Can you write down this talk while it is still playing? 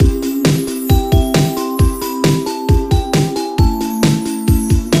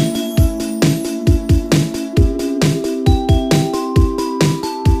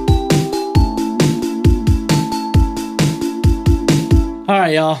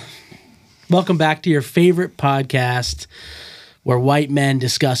right, y'all. Welcome back to your favorite podcast where white men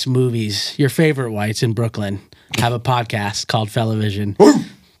discuss movies. Your favorite whites in Brooklyn have a podcast called Fellovision.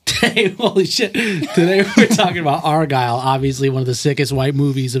 Today, holy shit. Today we're talking about Argylle, obviously one of the sickest white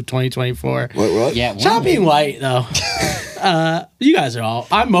movies of 2024. What? Yeah. Stop being white, though. You guys are all...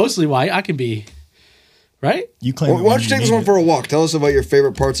 I'm mostly white. I can be... Right? You claim. Why don't you take this one for a walk? Tell us about your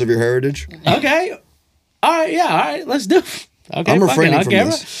favorite parts of your heritage. Okay. All right, yeah, all right. Let's do it. Okay, I'm refraining on from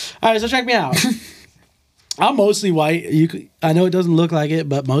camera. this. All right, so check me out. I'm mostly white. I know it doesn't look like it,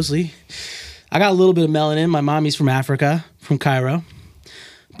 but mostly. I got a little bit of melanin. My mommy's from Africa, from Cairo.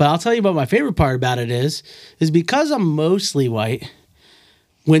 But I'll tell you about my favorite part about it is because I'm mostly white,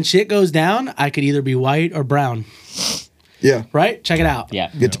 when shit goes down, I could either be white or brown. Yeah. Right? Check it out. Yeah.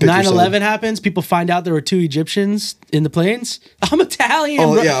 Get to pick your 9/11 side. happens. People find out there were 2 Egyptians in the planes. I'm Italian.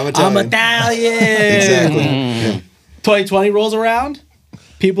 Oh, bro. yeah, I'm Italian. I'm Italian. Exactly. Yeah. 2020 rolls around.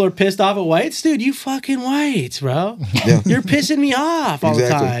 People are pissed off at whites. Dude, you fucking whites, bro. Yeah. You're pissing me off all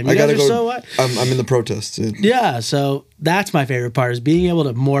Exactly. the time. You I gotta guys are go. so what? I'm in the protests. Yeah. Yeah, so that's my favorite part is being able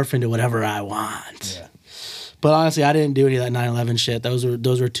to morph into whatever I want. Yeah. But honestly, I didn't do any of that 9/11 shit. Those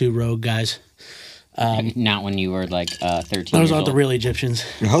were 2 rogue guys. Not when you were like 13 Those years aren't the old. real Egyptians.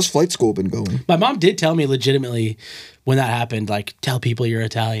 How's flight school been going? My mom did tell me legitimately when that happened, like, tell people you're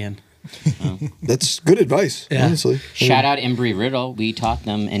Italian. That's good advice, Yeah. honestly. Shout out Embry Riddle. We taught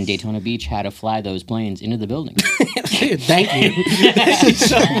them in Daytona Beach how to fly those planes into the building. Thank you. Thank you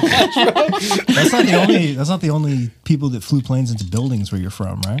so much, bro. That's not the only people that flew planes into buildings where you're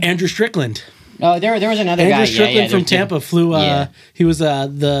from, right? Andrew Strickland. Oh, there was another guy. Andrew Strickland from there's Tampa flew. Yeah. He was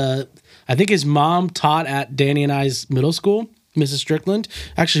I think his mom taught at Danny and I's middle school, Mrs. Strickland.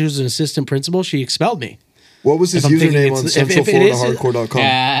 Actually, she was an assistant principal. She expelled me. What was his If I'm thinking username on it's- if it is-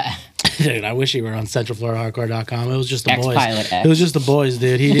 CentralFloridaHardcore.com? Dude, I wish he were on CentralFloridaHardcore.com. It was just the boys. Ex-Pilot X. It was just the boys,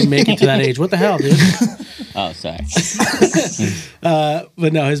 dude. He didn't make it to that age. What the hell, dude? Oh, sorry.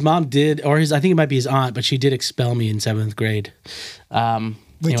 But no, his mom did, or I think it might be his aunt, but she did expel me in 7th grade.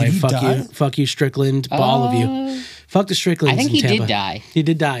 Wait, Anyway, did he fuck die? you, fuck you, Strickland, all of you. Fuck the Stricklands. I think in he Tampa. did die. He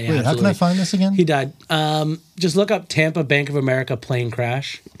did die. Yeah, Wait, how can I find this again? He died. Just look up Tampa Bank of America plane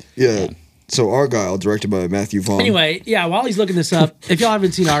crash. Yeah. So Argylle, directed by Matthew Vaughn. Anyway, yeah, while he's looking this up, if y'all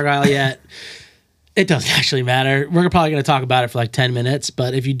haven't seen Argylle yet, it doesn't actually matter. We're probably going to talk about it for like 10 minutes,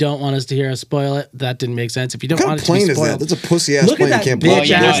 but if you don't want us to hear us spoil it, that didn't make sense. If you don't What want kind it of to be plane is spoiled, that? That's a pussy ass Look at plane. You that can't bitch Oh, block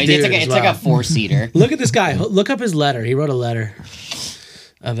yeah, ass no, dude it's like as it's like a well. 4-seater. Look at this guy. Look up his letter. He wrote a letter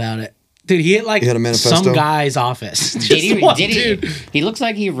about it. Dude, he hit like He had a manifesto? some guy's office. Did he? Just one Did he? dude. He looks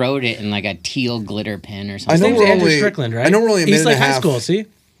like he wrote it in like a teal glitter pen or I something. know His name's we're Andrew only- Strickland, right? I know we're only a He's minute like and a high half. school, see?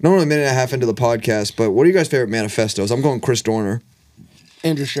 No, we're a minute and a half into the podcast, but what are you guys' favorite manifestos? I'm going Chris Dorner.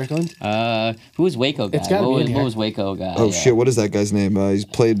 Andrew Strickland. Who was Waco guy? It's gotta be in here. What was Waco guy? Oh shit, what is that guy's name? He's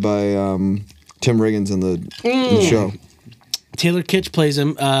played by Tim Riggins in the show. Taylor Kitsch plays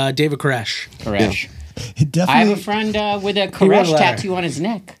him. David Koresh. Koresh. It I definitely. have a friend with a wrote a Koresh letter. tattoo on his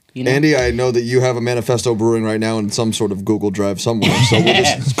neck. You know? Andy, I know that you have a manifesto brewing right now in some sort of Google Drive somewhere, so we'll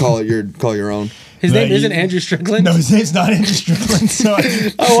just call it your own. His name Right, isn't you- Andrew Strickland? No, his name's not Andrew Strickland. So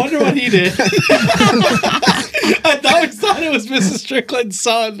I wonder what he did. I always thought it was Mrs. Strickland's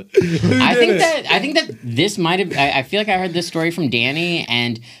son. I think that this might have. I feel like I heard this story from Danny,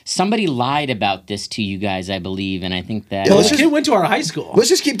 and somebody lied about this to you guys, I believe, and I think that. Yeah, Well, let's this kid went to our high school. Let's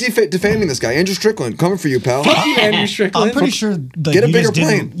just keep defaming this guy. Andrew Strickland, coming for you, pal. Fuck you, Andrew Strickland. I'm pretty sure that Get a you bigger just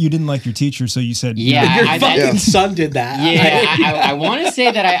didn't, plane. you didn't like your teacher, so you said Yeah, Your I- fucking Yeah. son did that. Yeah, I want to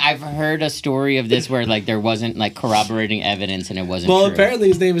say that I've heard a story of this where like there wasn't like corroborating evidence and it wasn't Well, true. apparently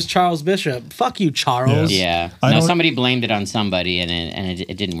his name is Charles Bishop. Fuck you, Charles. Yeah, I no, don't- somebody blamed it on somebody and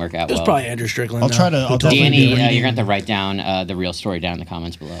it didn't work out It was well. probably Andrew Strickland. I'll though. try to. I'll definitely Danny, be you're reading, going to have to write down the real story down in the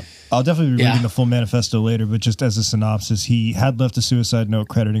comments below. I'll definitely be Yeah. reading the full manifesto later, but just as a synopsis, he had left a suicide note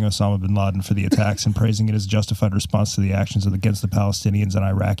crediting Osama bin Laden for the attacks and praising it as a justified response to the actions against the Palestinians and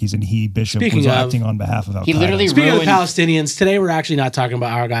Iraqis, and he, Bishop, Speaking was of- acting on behalf of Al-Qaeda. He literally Speaking of the ruined. Palestinians, today we're actually not talking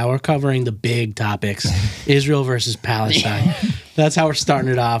about Argylle. We're covering the big topics: Israel versus Palestine. That's how we're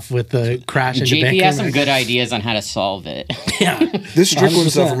starting it off with the crash into JP Bank has some of good ideas on how to solve it. Yeah. This Strickland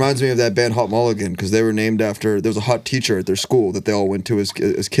 100%. stuff reminds me of that band Hot Mulligan because they were named after there was a hot teacher at their school that they all went to as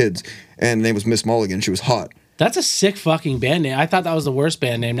kids, and her name was Miss Mulligan. She was hot. That's a sick fucking band name. I thought that was the worst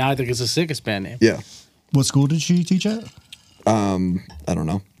band name. Now I think it's the sickest band name. Yeah. What school did she teach at? I don't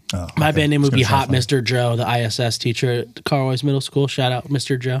know. Oh, My okay. band name It's would be gonna Hot sound fun. Mr. Joe, the ISS teacher at Carwise Middle School. Shout out,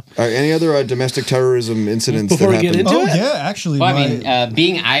 Mr. Joe. All right, any other domestic terrorism incidents Before that we get happened? into Oh it? yeah, actually, Well, my, I mean,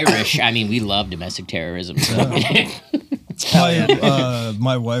 being Irish, I mean, we love domestic terrorism. So.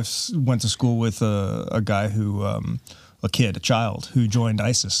 my wife went to school with a guy who a child who joined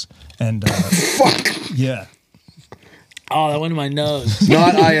ISIS, and Fuck. yeah. Oh, that went in my nose.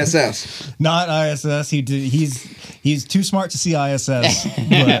 Not ISS. Not ISS. He's too smart to see ISS,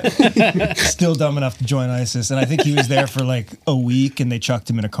 but still dumb enough to join ISIS. And I think he was there for like a week, and they chucked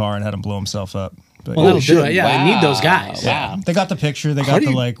him in a car and had him blow himself up. But Well, that'll shit. do it. Yeah, I need those guys. Wow. they got the picture. They How got do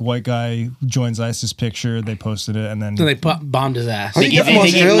the you- like white guy joins ISIS picture. They posted it, and then So they bombed his ass. How do you get They from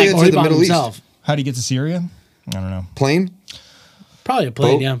gave him, Australia like, Or to he the bombed Middle East? himself. how do you get to Syria? I don't know. Plane? Probably a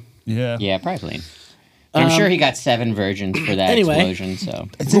plane, Boat? yeah. Yeah, Yeah, probably. I'm sure he got 7 virgins for that Anyway. explosion. So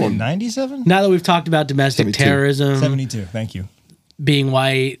it's in 97, Now that we've talked about domestic 72. terrorism, 72. Thank you. being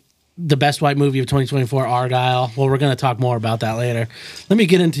white, the best white movie of 2024, Argylle. Well, we're going to talk more about that later. Let me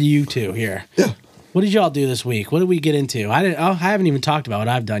get into you two here. Yeah. What did y'all do this week? What did we get into? I haven't even talked about what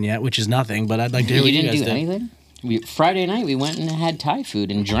I've done yet, which is nothing, but I'd like to hear you what you didn't guys do did. anything. Friday night we went and had Thai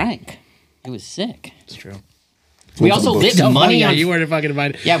food and drank. It was sick. It's true. We also lit money yeah, on. you weren't fucking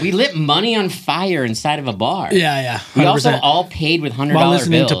invited. Yeah, we lit money on fire inside of a bar. Yeah. We also 100%. all paid with $100 While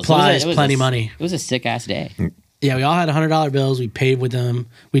listening bills. to Plies, It was Plenty Money. It was a sick ass day. Yeah, we all had $100 bills. We paid with them.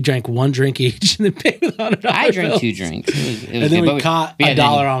 We drank one drink each and then paid with $100 I drank bills. 2 drinks. It was And then good, we but caught yeah, a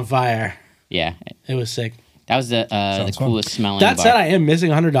dollar on fire. Yeah, It was sick. that was the fun. coolest smelling. That bar. said, I am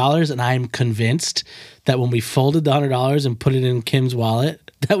missing $100, and I am convinced that when we folded the $100 and put it in Kim's wallet,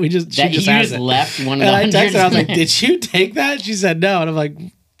 that she that just you has just it. left one of And the I texted her, I was like, hundreds. "Did you take that?" She said no, and I'm like,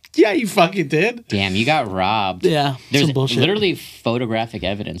 "Yeah, you fucking did." Damn, you got robbed. Yeah, There's some bullshit. literally photographic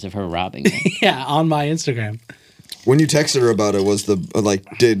evidence of her robbing me. Yeah, on my Instagram. When you texted her about it, was the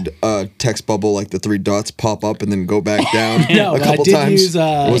did text bubble like the 3 dots pop up and then go back down No, a but I couple did times? use,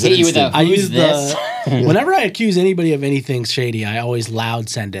 Or was hit it you with instant? a- I Who's use this? whenever I accuse anybody of anything shady, I always loud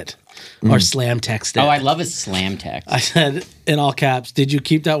send it or slam text it. Oh, I love a slam text. I said in all caps, "Did you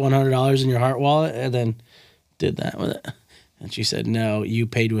keep that $100 in your heart wallet?" And then did that with it. And she said, "No, you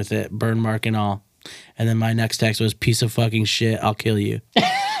paid with it, burn mark and all." And then my next text was, "Piece of fucking shit, I'll kill you."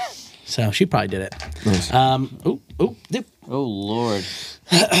 So she probably did it. Nice. Dip. Oh Lord!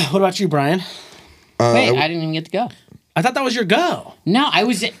 What about you, Brian? Wait, I didn't even get to go. I thought that was your go. No, I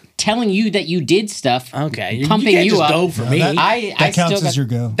was telling you that you did stuff. Okay, Pumping you can't you just up. go for me. that- I That still counts got, as your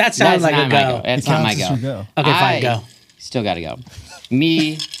go. That sounded That's like a not my go. go. That's It not my counts as go. your go. Okay, fine, I go. Still got to go.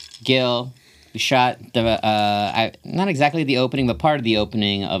 Me, Gil, we shot the not exactly the opening, but part of the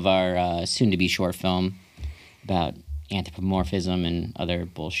opening of our soon-to-be short film about anthropomorphism and other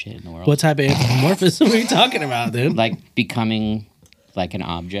bullshit in the world. What type of anthropomorphism are you talking about, dude? Like becoming like an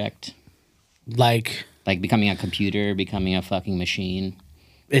object, Like like becoming a computer, becoming a fucking machine.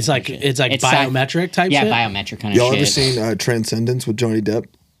 it's like It's biometric type Yeah, shit. biometric kind of Y'all shit. ever seen Transcendence with Johnny Depp?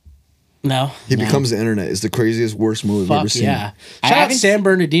 No. He becomes the internet. It's the craziest, worst movie I've ever Fuck seen. yeah. I Shout out haven't San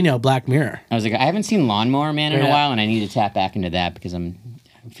Bernardino, Black Mirror. I was like, I haven't seen Lawnmower Man in a Yeah. while, and I need to tap back into that because I'm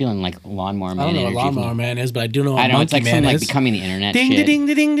feeling like Lawnmower Man I don't know what energy. Lawnmower Man is, but I do know what I know Monkey it's like Man some like is. becoming the internet Ding shit. ding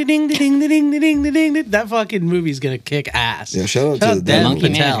ding ding ding ding ding ding ding ding ding. That fucking movie's gonna kick ass. Yeah, shout out to Dev Monkey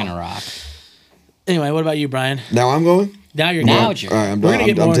Man is Patel. gonna rock. Anyway, what about you, Brian? Now I'm going? Now you're Now going. it's your All right, I'm We're done.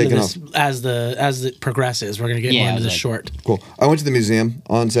 gonna get I'm more into taking this off. as it progresses. We're gonna get Yeah, more I into was the like- short. Cool. I went to the museum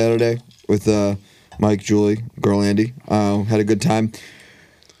on Saturday with Mike, Julie, girl Andy. Had a good time.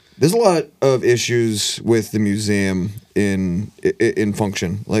 There's a lot of issues with the museum in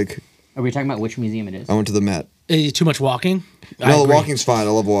function. Like, Are we talking about which museum it is? I went to the Met. Too much walking. I No, the agree. walking's fine.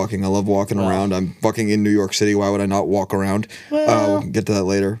 I love walking. I love walking around. I'm fucking in New York City. Why would I not walk around? Well- We'll get to that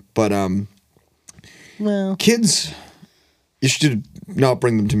later. But Well, kids, you should not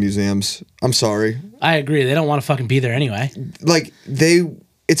bring them to museums. I'm sorry. I agree. They don't want to fucking be there anyway. Like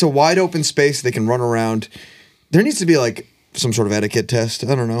it's a wide open space. They can run around. There needs to be like some sort of etiquette test.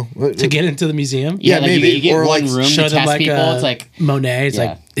 I don't know. To get into the museum, Yeah, like maybe. You get Or, one like, room show to them test like people. It's like Monet. It's Yeah.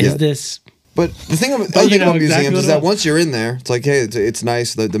 like, is Yeah. this? But the thing other you thing know about exactly museums what is it that was. once you're in there, it's like, hey, it's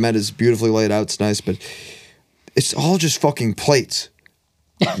nice. The Met is beautifully laid out. It's nice, but it's all just fucking plates.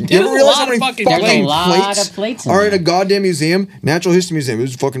 You There's ever a realize lot how of many fucking There's a fucking lot plates of plates in are in there. a goddamn museum? Natural History Museum. It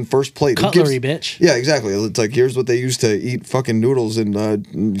was fucking first plate. Who Cutlery, gives- bitch. Yeah, exactly. It's like, here's what they used to eat fucking noodles in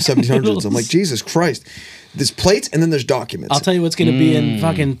 1700s. I'm like, Jesus Christ. There's plates and then there's documents. I'll tell you what's going to be in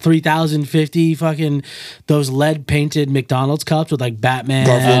fucking 3050 fucking those lead painted McDonald's cups with like Batman,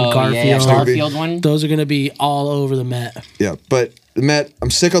 Garfield. Garfield. yeah, Garfield. Garfield one. Those are going to be all over the Met. Yeah, but the Met, I'm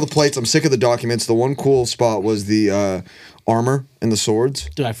sick of the plates. I'm sick of the documents. The one cool spot was the armor and the swords.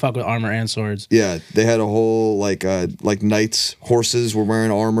 Dude, I fuck with armor and swords. Yeah, they had a whole like knights, horses were wearing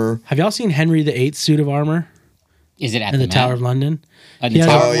armor. Have y'all seen Henry VIII's suit of armor Is it at in the Met? Tower of London? At He the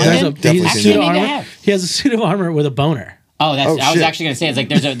has Tower Oh, of yeah, there's London? definitely he's a seen suit that. of I need to armor. have. He has a suit of armor with a boner Oh, I was shit. actually gonna say it's like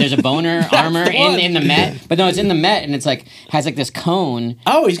there's a boner armor the one. in the Met, but no, it's in the Met and it's like has like this cone.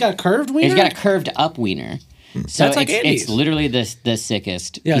 Oh, he's got a curved wiener? He's got a curved up wiener. So That's like Andy's. it's literally the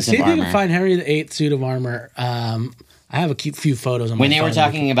sickest Yeah, piece see of if you armor. can find Henry VIII suit of armor. I have a few photos on my When they were phone.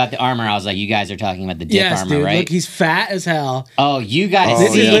 talking about the armor, I was like, you guys are talking about the dick yes, armor, dude, right? look, he's fat as hell. Oh, you got to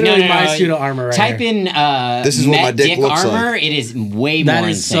This see. is literally my suit of armor right Type here. in This is what Met my dick looks armor. like. It is way That more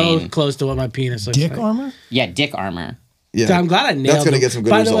is insane. so close to what my penis looks Dick like. armor? Yeah, dick armor. Yeah. So I'm glad I nailed That's gonna it. get some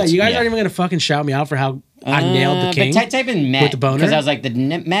good By the way, results. you guys Yeah. aren't even going to fucking shout me out for how I nailed the king. But type in Met with the boner? because I was like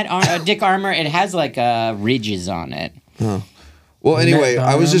the dick armor. It has like ridges on it. Well, anyway, Met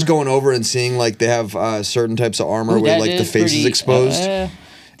I was just armor. going over and seeing like they have certain types of armor Ooh, where that like the is face is pretty- exposed.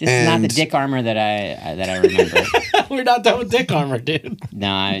 This is not the And- dick armor that I remember. We're not done with dick armor, dude.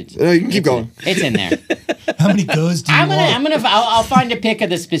 No, No, you can keep going. it's in there. How many goes do you want? I'll find a pic of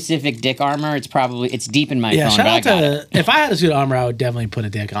the specific dick armor. It's deep in my Yeah, phone. shout But I out got it. to if I had a suit of armor, I would definitely put a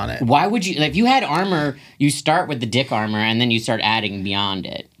dick on it. Why would you? If you had armor, you start with the dick armor and then you start adding beyond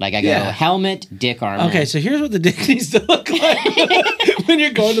it. Like I go Yeah. helmet, dick armor. Okay, so here's what the dick needs to look like when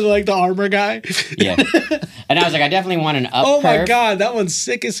you're going to the armor guy. Yeah. And I was like, I definitely want an up. Oh my curve. god, that one's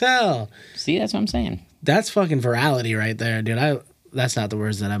sick as hell. See, that's what I'm saying. That's fucking virality right there, dude. That's not the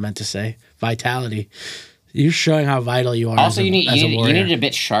words that I meant to say. Vitality. You're showing how vital you are. Also, as a, you need as a you warrior. need it a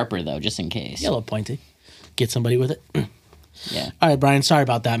bit sharper though, just in case. Yeah, a little pointy. Get somebody with it. Yeah. All right, Brian. Sorry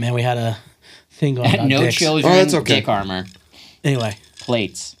about that, man. We had a thing going about No dicks. children. Oh, that's okay. Dick armor. Anyway,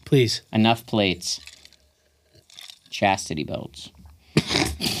 Plates. please. Enough plates. Chastity belts.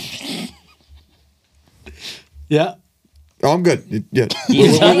 Yeah. Oh, I'm good. Yeah.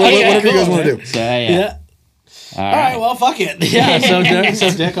 Yeah, Whatever you guys want to do. So yeah. Yeah. All All right. Well, fuck it. Yeah.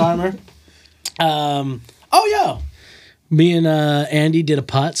 So dick armor. Oh, yo. Me and Andy did a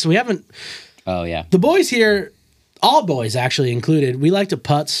putt. So we haven't. Oh yeah. The boys here, all boys actually included, we like to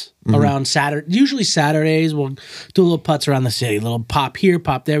putts around Saturday. Usually Saturdays, we'll do a little putts around the city. A little pop here,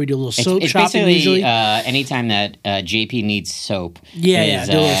 pop there. We do a little soap It's shopping basically usually. anytime that JP needs soap. Yeah,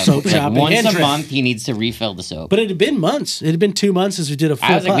 do a little soap like shopping. Once And a drip. month, he needs to refill the soap. But it had been months. It had been 2 months since we did a full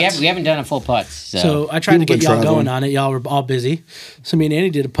I was like, putts. we haven't done a full putts. So I tried to People get been y'all traveling. going on it. Y'all were all busy. So me and Andy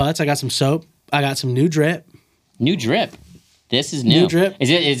did a putts. I got some soap. I got some new drip. New drip. This is new. New drip.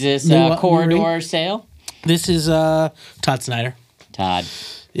 Is this New what? New corridor ring? sale? This is Todd Snyder. Todd.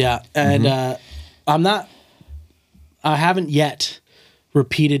 Yeah, and I haven't yet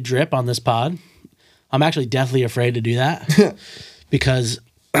repeated drip on this pod. I'm actually deathly afraid to do that because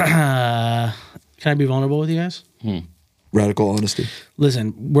can I be vulnerable with you guys? Radical honesty.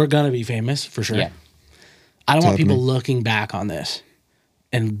 Listen, we're gonna be famous for sure. Yeah. I don't want happening. people looking back on this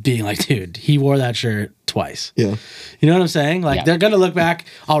and being like, dude, he wore that shirt twice. Yeah. You know what I'm saying? Like Yeah. they're gonna look back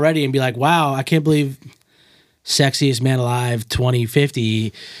already and be like, wow, I can't believe Sexiest Man Alive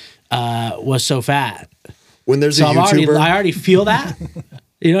 2050 was so fat. When there's So a I YouTuber, already feel that.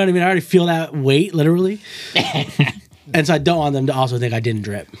 You know what I mean? I already feel that weight, literally. And so I don't want them to also think I didn't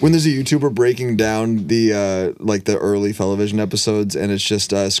drip. when there's a YouTuber breaking down the like the early television episodes, and it's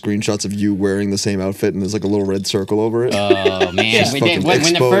just screenshots of you wearing the same outfit, and there's like a little red circle over it. Oh man! Just fucking when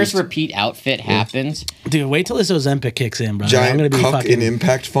the first exposed. repeat outfit happens, Dude, wait till this Ozempic kicks in, bro. I'm Giant gonna be cuck fucking. in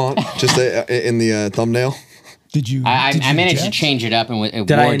impact font, just in the thumbnail. Did you? I did you managed to inject? change it up and wore a I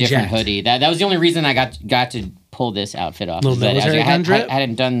different inject? hoodie. That was the only reason I got to pull this outfit off. Little is that I was military like, gun drip? I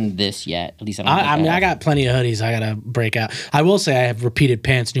hadn't done this yet. At least I don't. think I mean, have. I got plenty of hoodies I gotta break out. I will say I have repeated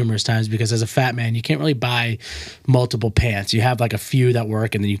pants numerous times because as a fat man, you can't really buy multiple pants. You have like a few that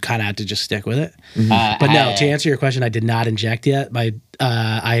work, and then you kind of have to just stick with it. But no, to answer your question, I did not inject yet.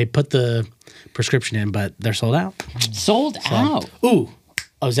 I put the prescription in, but they're sold out. sold out. Ooh,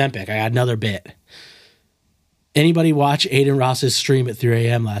 Ozempic. I got another bit. Anybody watch Aiden Ross's stream at 3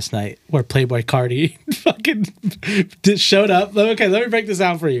 a.m. last night where Playboy Cardi fucking showed up? Okay, let me break this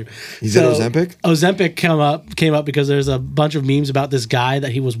out for you. He's at Ozempic? Ozempic came up because there's a bunch of memes about this guy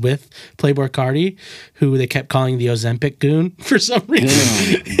that he was with, Playboy Cardi, who they kept calling the Ozempic goon for some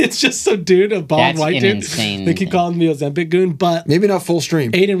reason. It's just some dude, a bald That's white an dude. insane They keep thing. calling him the Ozempic goon, but Maybe not full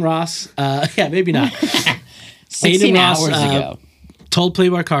stream. Aiden Ross, yeah, maybe not. 16 Aiden Ross, hours ago. told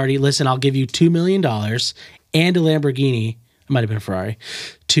Playboy Cardi, listen, I'll give you $2 million and a Lamborghini, it might have been a Ferrari,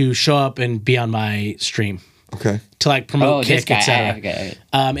 to show up and be on my stream Okay. to like promote Oh, this Kick, guy. etc. Okay.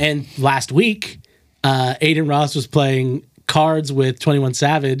 And last week, Aiden Ross was playing cards with 21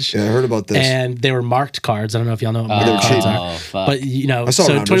 Savage. Yeah, I heard about this. And they were marked cards. I don't know if y'all know what marked they were cards cheating. are. Oh, fuck. But you know, saw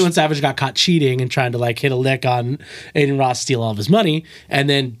so rounders. 21 Savage got caught cheating and trying to like hit a lick on Aiden Ross, steal all of his money, and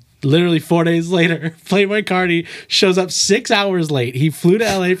then literally 4 days later, Playboy Cardi shows up 6 hours late. He flew to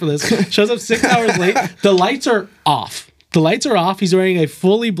LA for this. Shows up 6 hours late. The lights are off. The lights are off. He's wearing a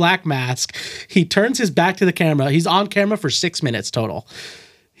fully black mask. He turns his back to the camera. He's on camera for 6 minutes total.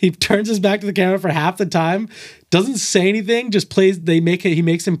 He turns his back to the camera for half the time. Doesn't say anything. Just plays. He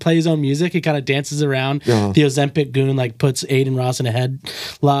makes him play his own music. He kind of dances around. Uh-huh. The Ozempic goon like puts Aiden Ross in a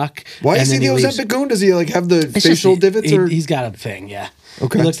headlock. Why is he the leaves. Ozempic goon? Does he like have the It's facial just- divots? Or He's got a thing. Yeah.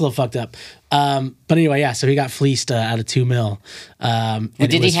 Okay. He looks a little fucked up. But anyway, yeah. So he got fleeced out of $2 million. And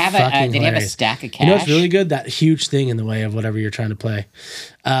Did it he was have fucking did he have a hilarious. stack of cash? You know what's really good? That huge thing in the way of whatever you're trying to play.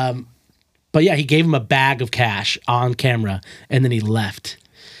 But yeah, he gave him a bag of cash on camera, and then he left.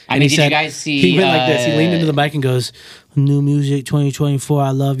 I And mean, he did you guys see? He went like this. He leaned into the mic and goes, "New music 2024.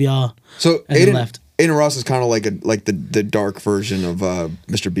 I love y'all." so And then Aiden, left. Aiden Ross is kind of like the dark version of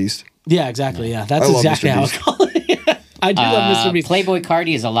Mr. Beast. Yeah, exactly. Yeah, that's I love exactly Mr. how I was Beast. calling it. I do love Mr. Beast. Playboy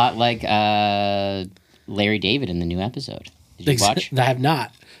Cardi is a lot like Larry David in the new episode. Did you watch? I have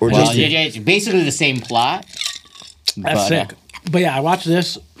not. Or Well, just it's basically the same plot. That's but, sick. But yeah, I watched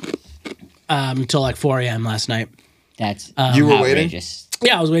this until like 4 a.m. last night. That's You were waiting? outrageous.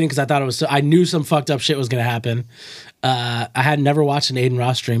 Yeah, I was waiting because I thought it was. I knew some fucked up shit was gonna happen. I had never watched an Aiden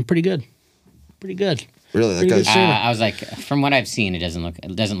Ross stream. Pretty good. Pretty good. really that Pretty guy's. good shit. I was like, from what I've seen, it doesn't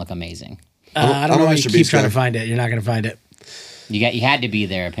look amazing. I don't I'm know a why you Mr. keep Beast trying guy. to find it. You're not gonna find it. You had to be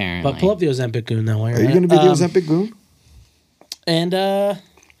there apparently. But pull up the Ozempic goon though. Are you going to be the Ozempic goon? And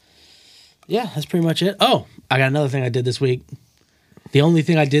yeah, that's pretty much it. Oh, I got another thing I did this week. The only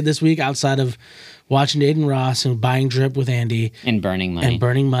thing I did this week outside of watching Aiden Ross and buying drip with Andy and burning money. and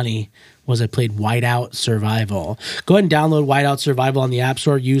burning money was I played Whiteout Survival. Go ahead and download Whiteout Survival on the App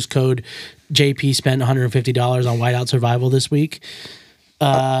Store. Use code JP spent $150 on Whiteout Survival this week.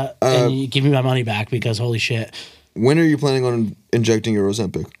 And you give me my money back because holy shit. When are you planning on injecting your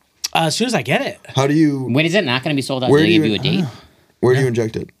Ozempic? As soon as I get it. How do you? When is it not going to be sold out? Where Do they do give you- you a date? Where do you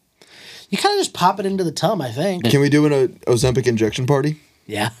inject it? You kind of just pop it into the tum, I think. Can we do an Ozempic injection party?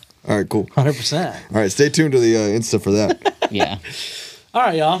 Yeah, All right, cool. 100%. All right, stay tuned to the Insta for that. Yeah. All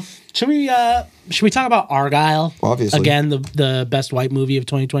right, y'all. Should we talk about Argylle? Obviously. Again, the best white movie of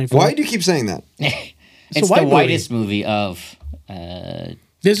 2024. Why do you keep saying that? It's white the movie. whitest movie of.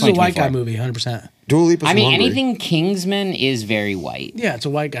 This is a white guy 2024. movie, 100%. Dua Lipa's I mean, Hungry. anything Kingsman is very white. Yeah, it's a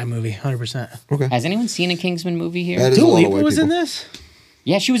white guy movie, 100%. Has anyone seen a Kingsman movie here? That is a Dua lot of Lipa white was in people. this?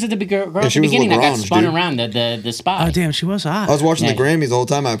 Yeah, she was at the big girl at she the was beginning that got Lagrange, spun dude. around the spy. Oh, damn, she was hot. I was watching Yeah. the Grammys the whole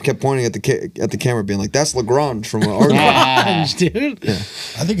time. I kept pointing at the camera, being like, "That's Lagrange from Argylle." Yeah. dude.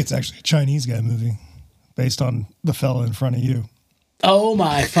 I think it's actually a Chinese guy movie based on the fella in front of you. Oh,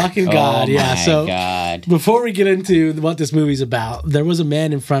 my fucking God. Oh yeah, my so God. before we get into what this movie's about, there was a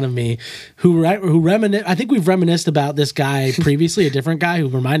man in front of me who I think we've reminisced about this guy previously, a different guy who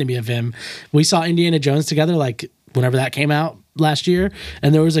reminded me of him. We saw Indiana Jones together, like whenever that came out last year,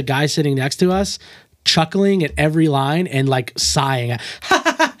 and there was a guy sitting next to us chuckling at every line and like sighing, ha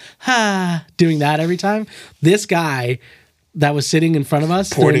ha ha, ha, doing that every time. This guy that was sitting in front of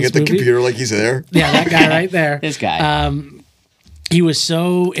us during Pointing this at the movie- computer like he's there. Yeah, that guy right there. This guy. He was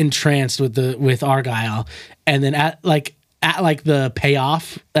so entranced with Argylle, and then at the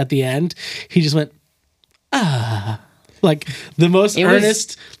payoff at the end, he just went like the most It was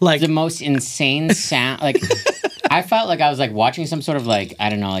earnest, like the most insane sound. Like, I felt like I was like watching some sort of like, I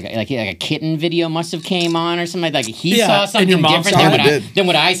don't know, like a kitten video must have came on or something. Like he Yeah, saw and something your mom different saw than it? what, Did. than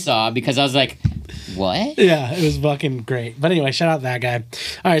what I saw because I was like, what? yeah, it was fucking great. But anyway, shout out that guy.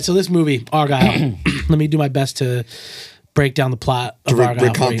 All right, so this movie Argylle. Let me do my best to break down the plot of To Argylle. for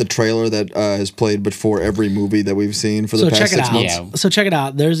recount you. the trailer that has played before every movie that we've seen for the So past check it 6 out. months. Yeah. So check it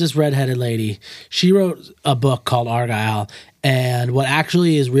out. There's this redheaded lady. She wrote a book called Argylle. And what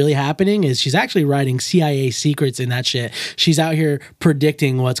actually is really happening is she's actually writing CIA secrets in that shit. She's out here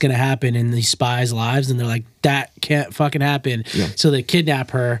predicting what's going to happen in these spies' lives. And they're like, that can't fucking happen. Yeah. So they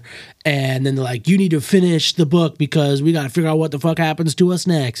kidnap her. And then they're like, you need to finish the book because we got to figure out what the fuck happens to us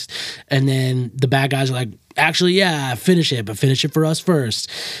next. And then the bad guys are like, actually, yeah, finish it, but finish it for us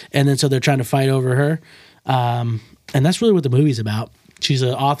first. And then so they're trying to fight over her. And that's really what the movie's about. She's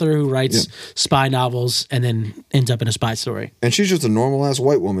an author who writes spy novels and then ends up in a spy story. And she's just a normal ass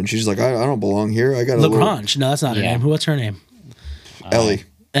white woman. She's like, I don't belong here. I got a Lagrange. No, that's not her Yeah. name. What's her name? Ellie.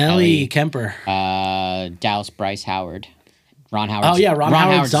 Ellie Kemper. Dallas Bryce Howard. Ron Howard. Oh, yeah, Ron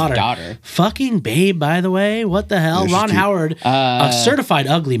Howard's daughter. Fucking babe, by the way. What the hell? Yeah, she's Ron cute. Howard, a certified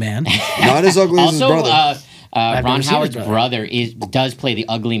ugly man. Not as ugly as his Also, brother. I've Ron never seen Howard's his brother does play the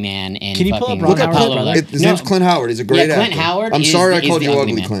ugly man in. Can you pull up fucking Ron Howard's Apollo brother? 11. His name's Clint Howard. He's a great yeah, Clint actor. Howard. I'm is- sorry I is called the you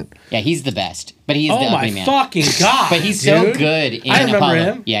ugly, man. Clint. Yeah, he's the best, but he's Oh the my ugly man. fucking God. But he's dude. so good in I remember Apollo.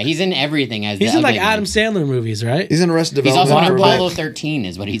 him. Yeah, he's in everything as He's the in like ugly man. Adam Sandler movies, right? He's in Arrested He's Development. also in for a bit. Apollo 13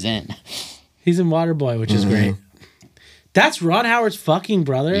 is what he's in. He's in Waterboy, which is great. That's Ron Howard's fucking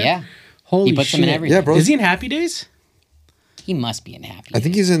brother? Yeah. Holy He puts shit. him in everything. Yeah, bro. Is he in Happy Days? He must be in Happy. I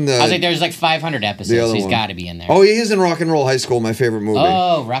think he's in the. I was like, there's like 500 episodes, the so other he's one. got to be in there. Oh, he is in Rock and Roll High School, my favorite movie.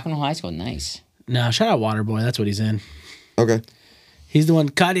 Oh, Rock and Roll High School, nice. No, shout out Waterboy. That's what he's in. Okay. He's the one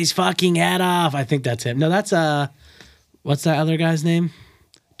cut his fucking head off. I think that's him. No, that's what's that other guy's name?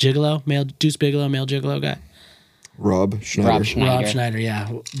 Gigolo, male Deuce Bigelow, male Gigolo guy. Rob Schneider. Rob Schneider. Rob Schneider. Yeah,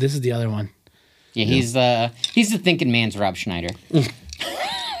 this is the other one. Yeah, he's the thinking man's Rob Schneider.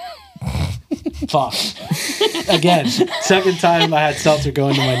 Fuck. Again, second time I had seltzer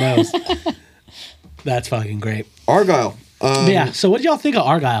going to my nose. That's fucking great. Argylle. Yeah. So, what did y'all think of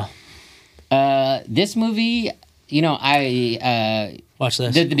Argylle? This movie, I Watch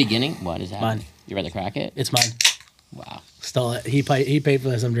this. the beginning. What is happening? Mine. You rather crack it? It's mine. Wow. Stole it. He paid for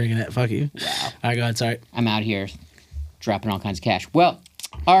this. I'm drinking it. Fuck you. Wow. All right, go ahead. Sorry. I'm out here dropping all kinds of cash. Well,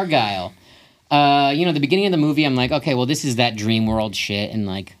 Argylle. The beginning of the movie, I'm like, okay, well, this is that dream world shit, and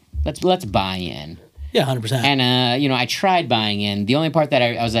like, let's buy in. Yeah, 100%. And I tried buying in. The only part that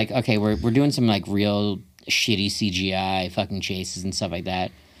I was like, okay, we're doing some like real shitty CGI fucking chases and stuff like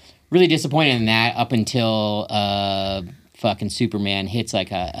that. Really disappointed in that up until fucking Superman hits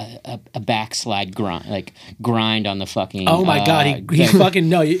like a backslide grind on the fucking. Oh my god, he fucking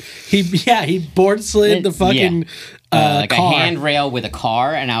no, he board slid the fucking like car. a handrail with a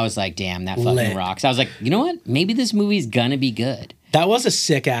car, and I was like, damn, that fucking Lit. rocks. I was like, you know what? Maybe this movie's gonna be good. That was a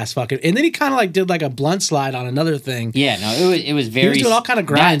sick ass fucking. And then he kind of like did like a blunt slide on another thing. Yeah, no, it was very. He was doing all kind of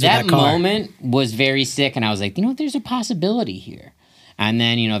grinds That with that car. moment was very sick, and I was like, you know what? There's a possibility here. And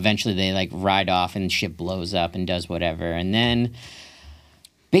then eventually they like ride off, and shit blows up and does whatever. And then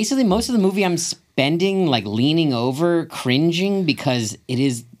basically most of the movie I'm spending like leaning over, cringing because it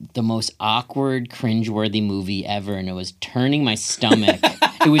is the most awkward, cringeworthy movie ever, and it was turning my stomach.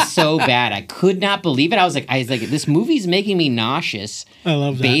 It was so bad. I could not believe it. I was like, this movie's making me nauseous. I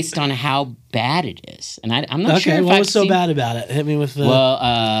love that. Based on how bad it is, and I'm not sure Okay, if what I've was so seen- bad about it? Hit me with the. Well,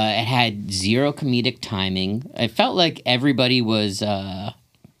 it had zero comedic timing. It felt like everybody was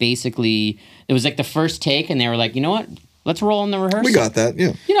basically. It was like the first take, and they were like, you know what? Let's roll in the rehearsal. We got that,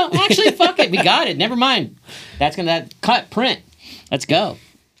 yeah. Actually, fuck it. We got it. Never mind. Cut, print. Let's go.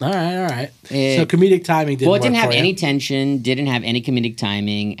 All right. It- So comedic timing didn't Well, it didn't work have for any you. tension, didn't have any comedic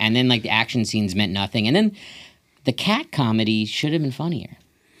timing, and then like the action scenes meant nothing. And then the cat comedy should have been funnier.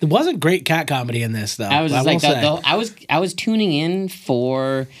 There wasn't great cat comedy in this though. I was just will like, say. I was tuning in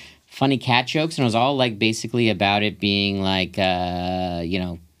for funny cat jokes, and it was all like basically about it being like,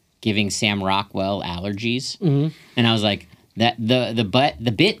 giving Sam Rockwell allergies, and I was like, that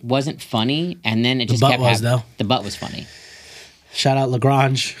the bit wasn't funny, and then it just butt kept was, though. The butt was funny. Shout out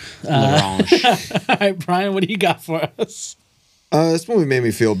Lagrange. Lagrange. All right, Brian, what do you got for us? This movie made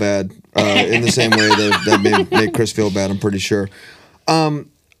me feel bad in the same way that made Chris feel bad, I'm pretty sure.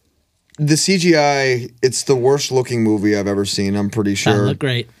 The CGI, it's the worst looking movie I've ever seen, I'm pretty That sure. looked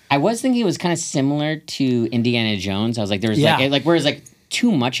great. I was thinking it was kind of similar to Indiana Jones. I was like, there was whereas like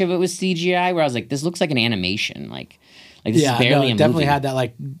too much of it was CGI, where I was like, this looks like an animation, like this is barely it a definitely movie. had that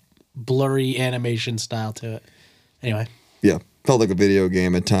like blurry animation style to it. Anyway, Yeah, felt like a video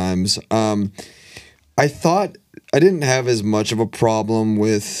game at times. I thought I didn't have as much of a problem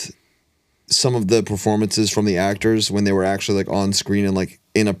with some of the performances from the actors when they were actually like on screen and like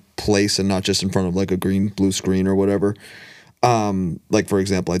in a place and not just in front of like a blue screen or whatever. Like for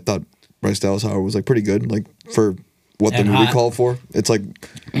example, I thought Bryce Dallas Howard was like pretty good, like for what And the movie hot. called for. It's like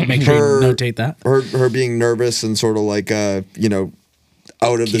make sure you notate that. her being nervous and sort of like out of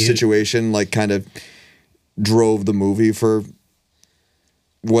the Cute. situation, like kind of drove the movie for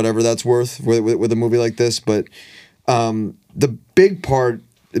whatever that's worth with a movie like this. But the big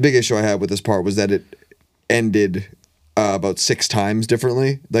issue I had with this part was that it ended about 6 times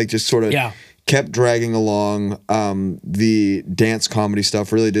differently, like just sort of kept dragging along. The dance comedy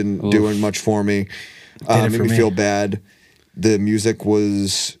stuff really didn't do much for me. Made me feel bad. The music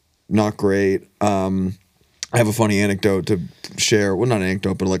was not great. I have a funny anecdote to share. Well, not an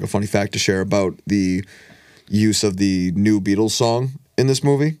anecdote, but like a funny fact to share about the use of the new Beatles song in this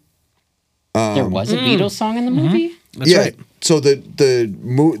movie. There was a Beatles song in the movie? That's right. So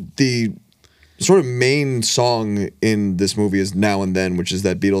the sort of main song in this movie is Now and Then, which is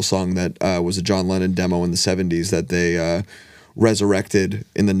that Beatles song that was a John Lennon demo in the 70s that they resurrected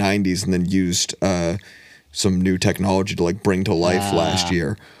in the 90s and then used some new technology to like bring to life last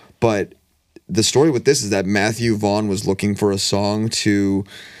year. But the story with this is that Matthew Vaughn was looking for a song to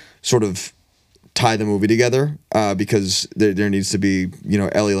sort of tie the movie together because there needs to be,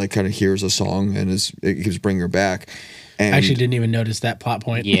 Ellie like kind of hears a song and it keeps bringing her back. And I actually didn't even notice that plot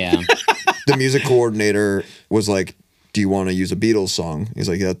point. Yeah. the music coordinator was like, do you want to use a Beatles song? He's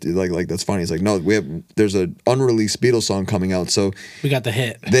like, yeah, like that's funny. He's like, no, there's an unreleased Beatles song coming out. So We got the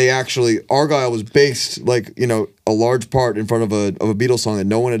hit. they actually, Argylle was based like, you know, a large part in front of a Beatles song that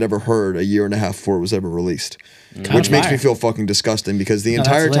no one had ever heard a year and a half before it was ever released. Which makes me feel fucking disgusting because the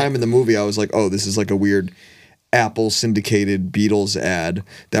entire that's lit. time in the movie I was like, oh, this is like a weird Apple syndicated Beatles ad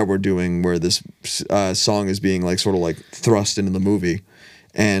that we're doing where this song is being like sort of like thrust into the movie.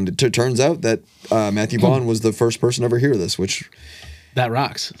 And it turns out that Matthew Vaughn was the first person to ever hear this, which... That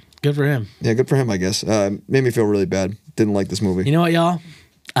rocks. Good for him. Yeah, good for him, I guess. Made me feel really bad. Didn't like this movie. You know what, y'all?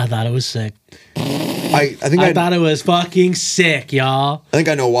 I thought it was sick. I think I thought it was fucking sick, y'all. I think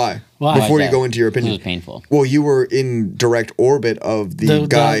I know why. Why? Before Why is you that? go into your It opinion. was painful. Well, you were in direct orbit of the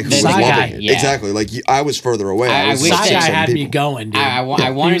guy who was side loving guy. it. Yeah. Exactly. Like, I was further away. I was wish like Side that- guy 6, 7 had me people. going, dude. I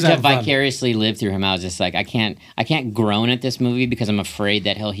He wanted was to having fun. vicariously live through him. I was just like, I can't groan at this movie because I'm afraid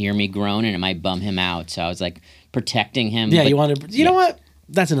that he'll hear me groan and it might bum him out. So I was like protecting him. Yeah, but- you wanted. You know what?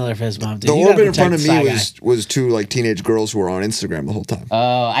 That's another fist bump. Dude. The You gotta orbit in front of protect me the side was two like teenage girls who were on Instagram the whole time. Oh,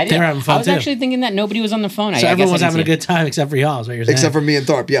 I They didn't. were having fun, I was too. actually thinking that nobody was on the phone. guy. So everyone was having a good time except for y'all. Is what you're saying? Except for me and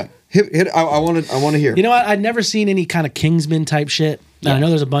Tharp. Yeah. I want to hear. You know what? I'd never seen any kind of Kingsman type shit. And I know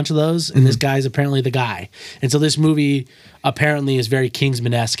there's a bunch of those, and this guy's apparently the guy. And so this movie apparently is very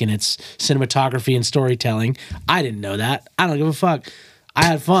Kingsman-esque in its cinematography and storytelling. I didn't know that. I don't give a fuck. I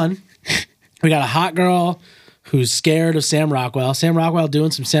had fun. We got a hot girl who's scared of Sam Rockwell. Sam Rockwell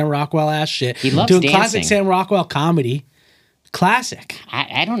doing some Sam Rockwell ass shit. He loves doing dancing. classic Sam Rockwell comedy. Classic.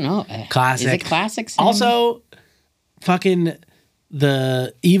 I don't know. Classic. Is it classic? Sam? Also, fucking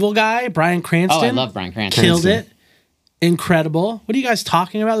the evil guy, Bryan Cranston. Oh, I love Bryan Cranston. Killed it. Incredible. What are you guys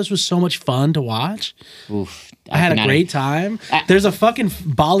talking about? This was so much fun to watch. Oof. I had could a not- great time. There's a fucking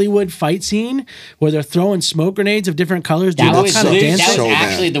Bollywood fight scene where they're throwing smoke grenades of different colors, doing That all was, kind of that dancing. was So bad.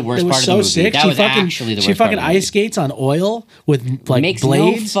 actually the worst It was part so of the movie. sick. That was actually the worst she part fucking of the movie. ice skates on oil with like Makes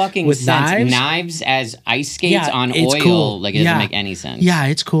blades, no fucking with sense. knives. As ice skates Yeah, on it's oil. cool. Like, it doesn't Yeah. make any sense. Yeah,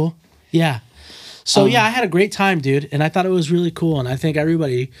 it's cool. Yeah. So yeah, I had a great time, dude, and I thought it was really cool. And I think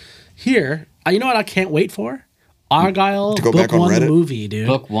everybody here, you know what? I can't wait for Argylle To go book back on one the Reddit? movie, dude.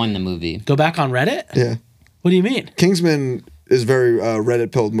 Book one, the movie. Go back on Reddit. Yeah. What do you mean? Kingsman is very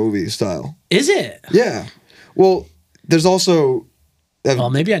Reddit pilled movie style. Is it? Yeah. Well, there's also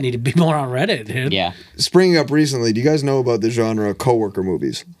Well, maybe I need to be more on Reddit, dude. Yeah. springing up recently. Do you guys know about the genre coworker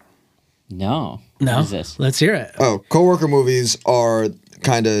movies? No. No. What is this? Let's hear it. Oh, coworker movies are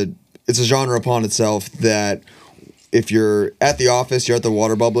kind of it's a genre upon itself that if you're at the office, you're at the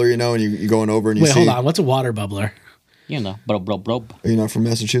water bubbler, you know, and you're going over and you Wait, see. hold on. What's a water bubbler? You know. Blub, blub, blub. Are you not from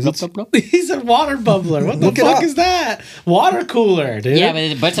Massachusetts? Blub, blub, blub. He said water bubbler. What the Look it fuck up. is that? Water cooler, dude. Yeah,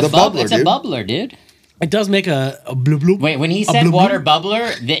 but it's a The bubble. bubbler, It's a dude. bubbler, dude. it does make a bloop bloop. Wait, when he A said bloop, water bloop.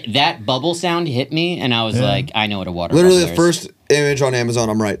 bubbler, that bubble sound hit me, and I was like, I know what a water Literally bubbler the is. first image on Amazon.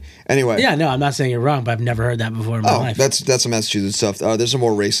 I'm right. Anyway. Yeah, no, I'm not saying you're wrong, but I've never heard that before in my Oh, life. that's some Massachusetts stuff. There's some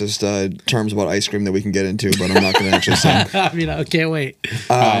more racist terms about ice cream that we can get into, but I'm not going to actually say. I mean, I can't wait.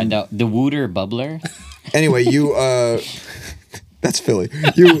 The Wooter bubbler. Anyway, you that's Philly.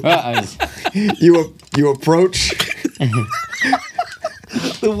 You I was- you approach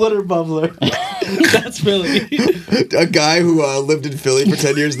The water bubbler. That's Philly. a guy who lived in Philly for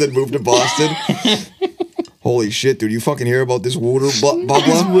 10 years, then moved to Boston. Holy shit, dude! You fucking hear about this water bubbler?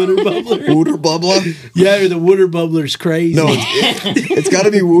 Water bubbler. Water bubbler? Yeah, the water bubbler's crazy. No, it's got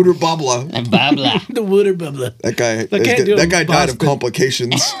to be water bubbler. Bubbler. the water bubbler. That guy, can't do it that in guy died of Boston.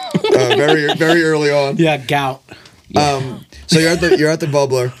 complications very very early on. Yeah, gout. So you're at the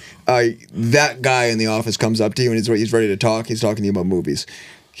bubbler. That guy in the office comes up to you and he's ready to talk. He's talking to you about movies.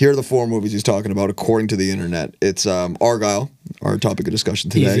 Here are the 4 movies he's talking about according to the internet. It's Argylle, our topic of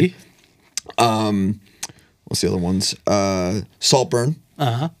discussion today. Easy. What's the other ones? Saltburn.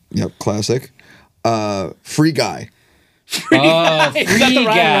 Uh-huh. Yep, classic. Free Guy. Oh, Is that the free Ryan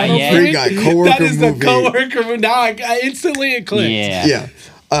guy. Reynolds Yeah. movie? Free Guy, coworker That is the movie. coworker movie. Now I instantly it clicked. Yeah.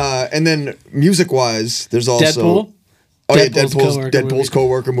 Yeah. And then music-wise, there's also... Deadpool. Oh, yeah, Deadpool's coworker Deadpool's movie.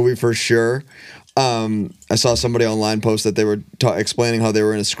 coworker movie for sure. I saw somebody online post that they were explaining how they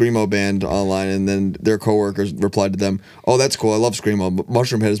were in a Screamo band online, and then their coworkers replied to them, "Oh, that's cool. I love Screamo, but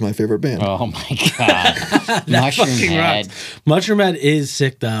Mushroomhead is my favorite band." Oh my god. Mushroom Fucking head. rocks. Mushroomhead is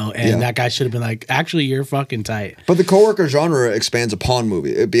sick though, and Yeah. that guy should have been like, actually, you're fucking tight. But the coworker genre expands beyond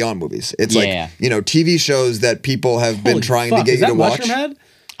movies. It's Yeah. like TV shows that people have been Holy trying fuck, to get is you to that watch. Mushroomhead?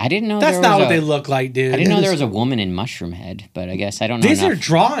 I didn't know That's there not was what they a, look like, dude. I didn't know there was a woman in Mushroom Head, but I guess I don't know These are enough.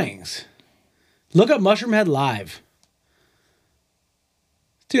 drawings. Look up Mushroomhead live.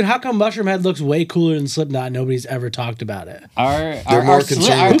 Dude, how come Mushroom Head looks way cooler than Slipknot and nobody's ever talked about it? They're more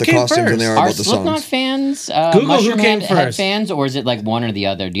concerned with the Who came costumes than they are first? Are about the Slipknot songs. fans Google Mushroom who came Head first. fans, or is it like one or the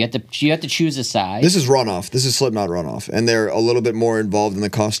other? Do you have to choose a side? This is Runoff. This is Slipknot Runoff, and they're a little bit more involved in the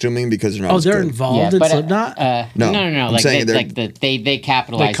costuming because they're not. Oh, as they're good. involved in Slipknot? No, no. I'm Like saying they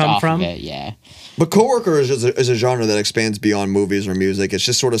capitalized come off from? of it. Yeah. But Coworker is a genre that expands beyond movies or music. It's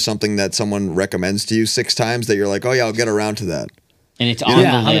just sort of something that someone recommends to you 6 times that you're like, oh yeah, I'll get around to that. And it's on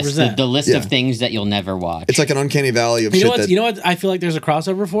Yeah, the list. 100%. The list Yeah. of things that you'll never watch. It's like an uncanny valley of You know shit what? that You know what? I feel like there's a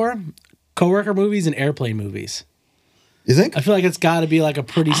crossover for coworker movies and airplane movies. you think. I feel like it's got to be like a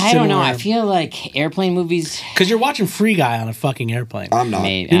pretty. I don't know. I feel like airplane movies. because you're watching Free Guy on a fucking airplane. I'm not.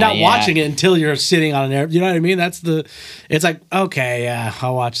 Maybe, You're not yeah. watching it until you're sitting on an air. You know what I mean? It's like, okay, yeah,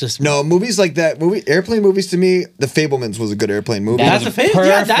 I'll watch this. No, movies like that, airplane movies to me, The Fablemans was a good airplane movie. That's That's a a favorite.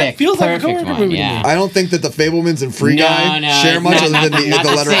 Yeah, that perfect- feels like a perfect coworker one, movie yeah. to me. I don't think that The Fablemans and Free Guy share it's much not, other than not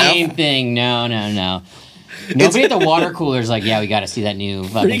the letter same F. thing. No. Nobody at the water cooler's like, yeah, we got to see that new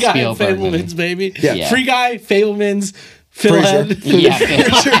Free fucking Guy and Spielberg movie. Fablemans, baby. Yeah. Yeah. Free Guy, Fablemans, Frasier. Philhead.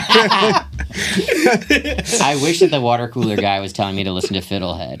 Yeah. I wish that the water cooler guy was telling me to listen to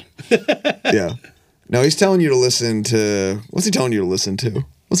Fiddlehead. Yeah. No, he's telling you to listen to. What's he telling you to listen to?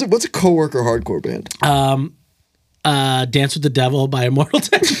 What's a coworker hardcore band? Dance with the Devil by Immortal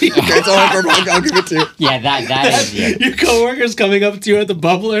Technique. Okay, it's a hardcore. I'll give it to you. Yeah, that is. Yeah. Your coworker's coming up to you at the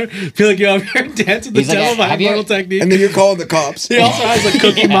bubbler, feel like you're up here Dance with the He's like, Devil by have you- Immortal Technique. And then you're calling the cops. He also has a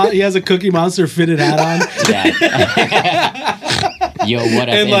cookie. He has a Cookie Monster fitted hat on, Yeah. Yo, what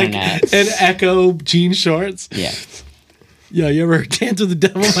up, and like internet? and Echo jean shorts. Yeah. Yo, you ever Dance with the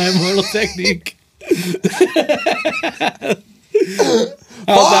Devil by Immortal Technique?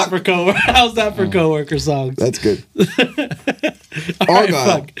 How's that for coworker songs? That's good. All right, Argylle.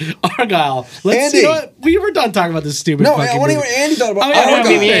 fuck. Argyle. Let's Andy. see. You know what? We were done talking about this stupid. No, fucking I want to hear movie. what Andy thought about Oh, yeah,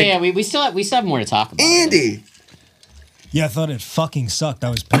 Yeah, Argylle. we still have more to talk about. Andy. Yeah, I thought it fucking sucked. I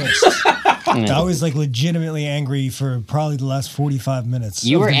was pissed. I was like legitimately angry for probably the last 45 minutes.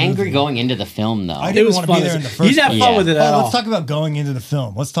 You of were the angry movie. going into the film, though. I It didn't was want to fun. be there in the You first didn't have place. fun Yeah. with it at all. Let's talk about going into the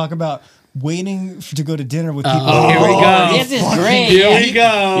film. Let's talk about waiting to go to dinner with people. Here we go. This is great. Here yeah. we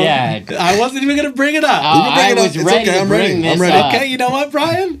go. Yeah. I wasn't even gonna bring it up. Oh, can bring I it up. was It's ready okay, to I'm bring ready. this I'm ready. up. Okay, you know what,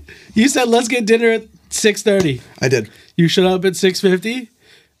 Brian? You said let's get dinner at 6:30. I did. You showed up at 6:50,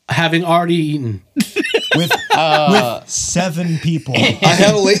 having already eaten. with 7 people. I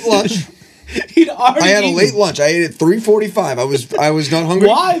had a late lunch. He'd already. I had a eaten. late lunch. I ate at 3:45. I was not hungry.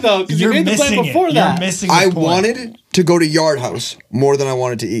 Why though? Because you You're made the missing plan it. before that. You're missing the I point. wanted to go to Yard House more than I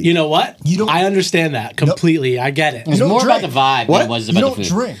wanted to eat. You know what? You don't- I understand that completely. I get it. It was don't more about drink. the vibe What? than it was You about don't the food.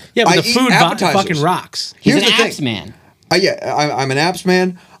 drink. Yeah, but I the eat food appetizers. fucking rocks. He's Here's an the axe thing. man. I'm an apps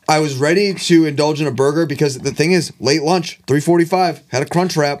man. I was ready to indulge in a burger because the thing is, late lunch, 3:45, had a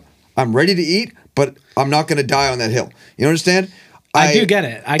crunch wrap. I'm ready to eat, but I'm not going to die on that hill. You understand? I do get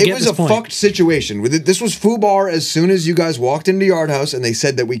it. I get It was this a point. fucked situation. This was FUBAR as soon as you guys walked into Yard House, and they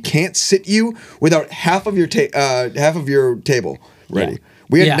said that we can't sit you without half of your table ready. Yeah.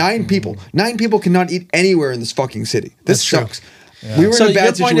 We had Yeah. 9 people. 9 people cannot eat anywhere in this fucking city. This That's true. sucks. We were So in a your bad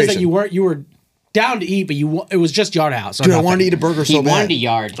point situation. is that you were down to eat, but it was just Yard House. or Dude, I nothing. wanted to eat a burger He so bad. wanted a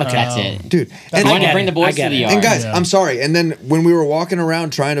yard. That's it. Dude, and He I wanted get to bring it. the boys I to get the it. yard. And guys, Yeah. I'm sorry. And then when we were walking around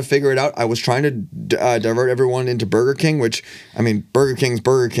trying to figure it out, I was trying to divert everyone into Burger King, which, I mean, Burger King's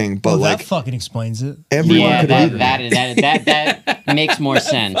Burger King, but Well, like that fucking explains it. everyone Yeah, could eat. that makes more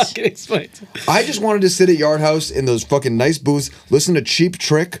sense. Fucking explain it. I just wanted to sit at Yard House in those fucking nice booths, listen to Cheap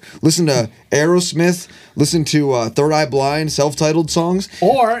Trick, listen to Aerosmith, listen to Third Eye Blind, self-titled songs.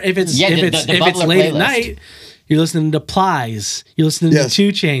 Or if it's Yeah, if the it's Bubbler late at playlist. night, you're listening to Plies. You're listening Yes.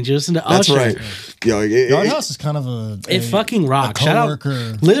 to 2 Chainz. You're listening to That's Usher. right. Yo, Yard House is kind of It fucking rocks. Shout out.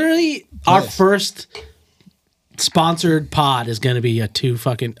 coworker Literally, our place. first sponsored pod is going to be I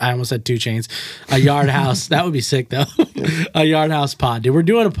almost said 2 Chainz. A Yard House. That would be sick, though. A Yard House pod. Dude, we're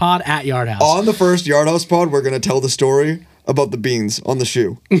doing a pod at Yard House. On the first Yard House pod, we're going to tell the story about the beans on the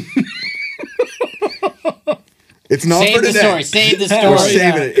shoe. It's not Save for the today. story. Save the We're story. We're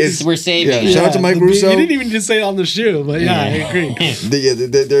saving it. It's, We're saving yeah, it. Shout out to Mike You Russo. didn't even just say it on the shoe, but yeah, I agree.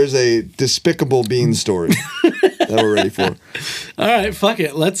 There's a despicable bean story that we're ready for. All right, fuck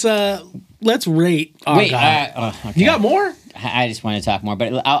it. Let's rate our Wait, guy. okay. You got more? I just want to talk more,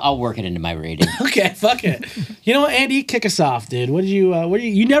 but I'll work it into my rating. Okay, fuck it. You know what, Andy? Kick us off, dude. What did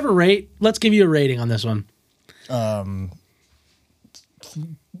you never rate? Let's give you a rating on this one.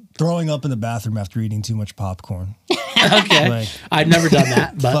 throwing up in the bathroom after eating too much popcorn. Okay. Like, I've never done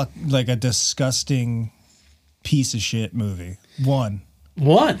that, but fuck, like a disgusting piece of shit movie. 1.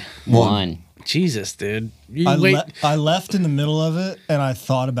 one. One. Jesus, dude. I left in the middle of it, and I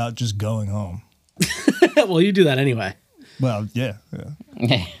thought about just going home. Well, you do that anyway. Well, yeah.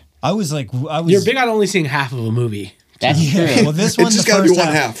 Yeah. You're big on only seeing half of a movie. That's Yeah. true. Well, this one, It's just the gotta be first one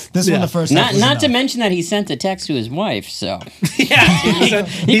half. half. This one, the first half. Not to enough. mention that he sent a text to his wife, so Yeah.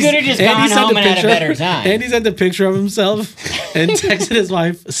 he could have just gone home and had a better time. And he sent a picture of himself and texted his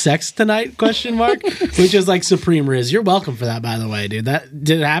wife, "Sex tonight?" ? Which is like supreme Riz. You're welcome for that, by the way, dude. That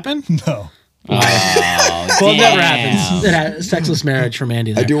did it happen? No. Oh, Well, it never damn. happens. It had sexless marriage from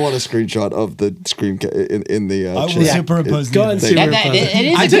Andy. There. I do want a screenshot of the screen in the I will chat. superimpose Go the ahead and image. superimpose it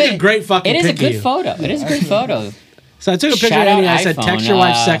is I a took good, a great fucking It is a pic of good you. photo. It is a good photo. So I took a picture Shout of Andy. out I said, iPhone, "Text your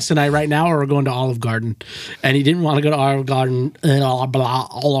wife sex tonight right now, or we're going to Olive Garden." And he didn't want to go to Olive Garden,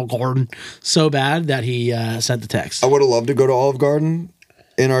 Olive Garden so bad that he sent the text. I would have loved to go to Olive Garden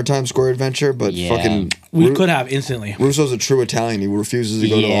in our Times Square adventure, but Yeah. fucking We could have instantly. Russo's a true Italian. He refuses to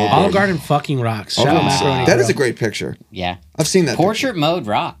go to Yeah. Olive Olive Garden. Garden fucking rocks. Shout out Olive- Macaroni That Grill. is a great picture. Yeah. I've seen that. Portrait mode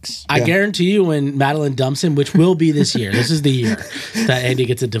rocks. I Yeah. guarantee you, when Madeline dumps him, which will be this year, this is the year that Andy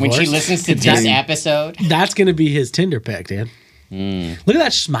gets a divorce. When she listens to this episode, That's going to be his Tinder pic, dude. Hmm. Look at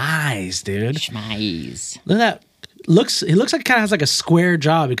that schmize, dude. schmize. Look at that. He looks like he kind of has like a square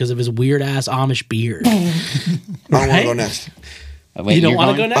jaw because of his weird ass Amish beard. I don't want to go next. Wait, You don't you're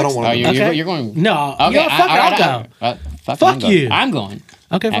want to going? go next? I don't wanna Oh, go you're, Okay. you're going. No. Okay, You know, fuck it, I'll go. Fuck Fuck I'm going. you. I'm going.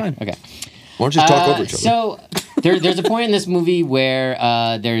 Okay, fine. Okay. Why don't you just talk over each other? So there's a point in this movie where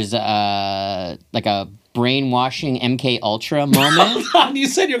there's like a brainwashing MK Ultra moment. You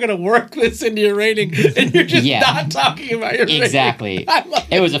said you're going to work this into your rating, and you're just Yeah. not talking about your rating. Exactly. I love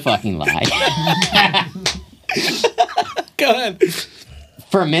It was a fucking lie. Go ahead.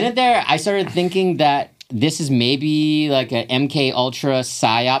 For a minute there, I started thinking that this is maybe like an MK Ultra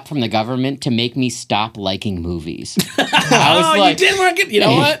psyop from the government to make me stop liking movies. I was You did work it. You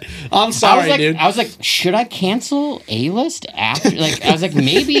know what? I'm sorry, dude. I was like, should I cancel A-list after? Like, I was like,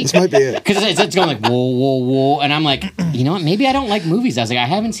 maybe This might be it. because it's going like whoa, whoa, whoa, and I'm like, you know what? Maybe I don't like movies. I was like, I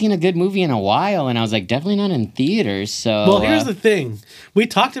haven't seen a good movie in a while, and I was like, definitely not in theaters. So, Well, here's the thing. We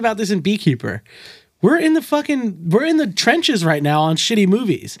talked about this in Beekeeper. We're in the trenches right now on shitty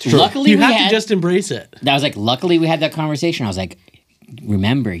movies. luckily You we have had. to just embrace it. I was like, luckily we had that conversation. I was like,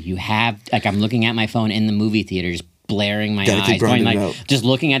 remember, you have like I'm looking at my phone in the movie theater, just blaring my Gotta keep eyes, going grinding like it out. just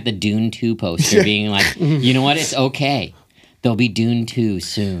looking at the Dune 2 poster, being like, you know what? It's okay. There'll be Dune 2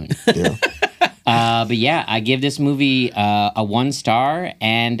 soon. Yeah. But yeah, I give this movie a 1 star,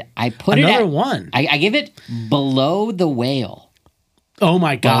 and I put Another it at one. I give it below The Whale. Oh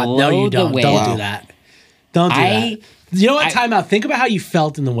my God. No, Below you the don't. whale. Don't do that. Don't do that. You know what? Time out. Think about how you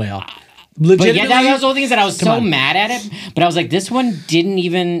felt in the whale. But Legitimately, yeah, that was the whole thing is that I was so on. mad at it. But I was like, this one didn't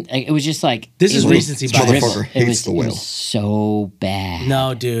even. Like, it was just like This it is was recency bias. drivel. Motherfucker It hates was, the it whale. was so bad.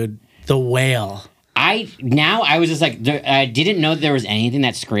 No, dude. The whale. I was just like I didn't know there was anything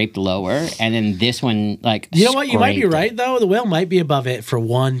that scraped lower, and then this one like You know what? You might be scraped it. right, though. The whale might be above it for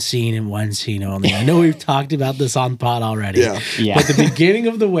one scene and one scene only. I know we've talked about this on pod already. Yeah. Yeah. But the beginning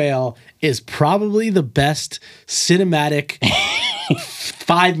of The Whale is probably the best cinematic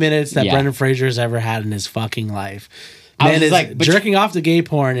 5 minutes that Yeah. Brendan Fraser has ever had in his fucking life. I was Man just is like, but- jerking off to gay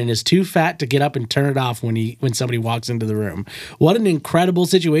porn and is too fat to get up and turn it off when somebody walks into the room. What an incredible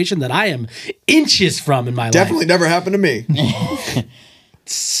situation that I am inches from in my Definitely life. never happened to me.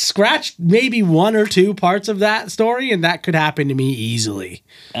 Scratch maybe 1 or 2 parts of that story, and that could happen to me easily.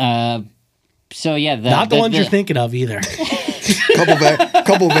 So yeah, Not the ones you're thinking of either.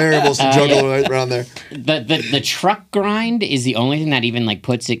 Couple variables to juggle right around there. The truck grind is the only thing that even like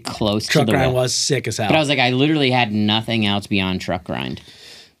puts it close Truck to the grind whale. was sick as hell. But I was like, I literally had nothing else beyond truck grind.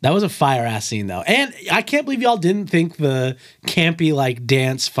 That was a fire ass scene though, and I can't believe y'all didn't think the campy like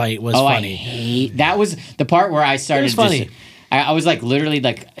dance fight was Oh, funny. I hate that was the part where I started. was funny. I was like literally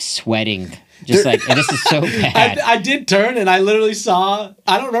like sweating, just like this is so bad. I did turn and I literally saw.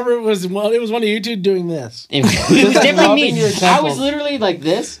 I don't remember. It was one of you two doing this. It was like definitely rubbing me. your I temples. was literally like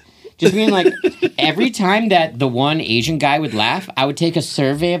this, just being like, every time that the one Asian guy would laugh, I would take a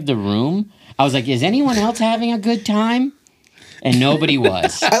survey of the room. I was like, is anyone else having a good time? And nobody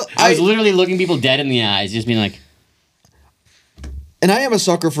was. I was literally looking people dead in the eyes, just being like, And I am a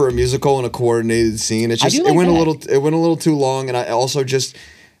sucker for a musical and a coordinated scene. It's I just do like it went that. a little too long, and I also just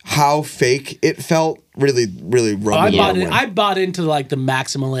how fake it felt really rubbed me the wrong way. I bought into like the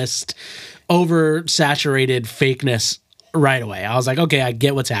maximalist, oversaturated fakeness right away. I was like, okay, I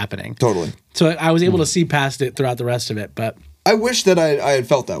get what's happening. Totally. So I was able to see past it throughout the rest of it, but. I wish that I had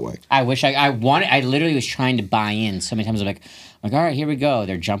felt that way. I wish I wanted. I literally was trying to buy in. So many times I'm like, all right, here we go.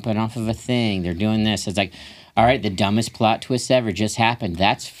 They're jumping off of a thing. They're doing this. It's like, all right, the dumbest plot twist ever just happened.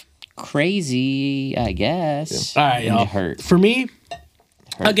 That's crazy, I guess. All right, And y'all. it hurt. For me,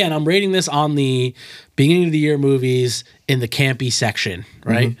 again, I'm rating this on the beginning of the year movies in the campy section,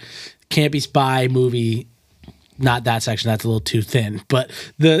 right? Campy spy movie, not that section. That's a little too thin. But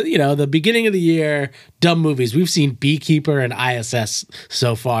the beginning of the year dumb movies. We've seen Beekeeper and ISS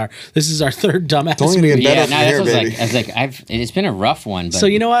so far. This is our third dumbass only gonna movie. get better Yeah, from no, that's here, what I baby. was like, it's been a rough one. But So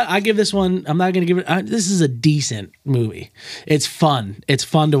you know what? I give this one. I'm not gonna give it. This is a decent movie. It's fun. It's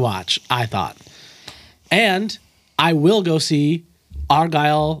fun to watch. I thought, and I will go see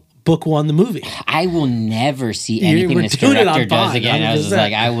Argylle Book One, the movie. I will never see anything we're this doing it on director does Vine, again. I was just 100%.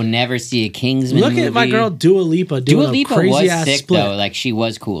 like, I will never see a Kingsman Look movie. at my girl Dua Lipa doing Dua Lipa a crazy was ass sick split. though. Like she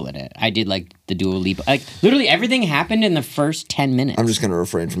was cool in it. I did like the Dua Lipa. Like literally everything happened in the first 10 minutes. I'm just gonna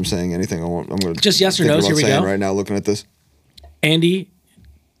refrain from saying anything. I'm gonna Just yes or think no's, about here we saying go. right now. Looking at this, Andy,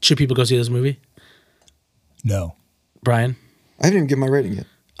 should people go see this movie? No. Brian? I haven't even given my rating yet.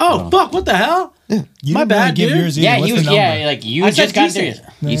 Oh, fuck, what the hell? Yeah, You My didn't really bad, give dude. yours either. yeah, What's you the number? like you I said just got through. decent.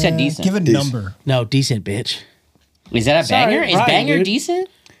 You said decent. Give a Decent. number. No, decent, bitch. Is that a Sorry, banger? Is Brian, banger dude. decent?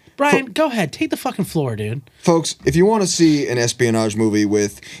 Brian, go ahead. Take the fucking floor, dude. folks, if you want to see an espionage movie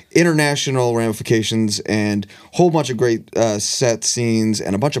with international ramifications and a whole bunch of great set scenes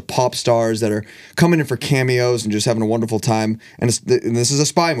and a bunch of pop stars that are coming in for cameos and just having a wonderful time, and this is a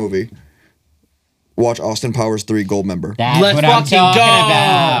spy movie, watch Austin Powers 3 Goldmember. That's Let's what I'm fucking talking go.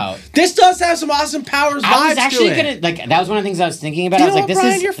 about. This does have some Austin Powers vibes I was actually to it. gonna that was one of the things I was thinking about. You I was know like, what, this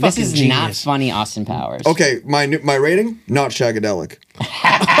Brian? is You're this is fucking not genius. funny Austin Powers. Okay, my rating, not shagadelic.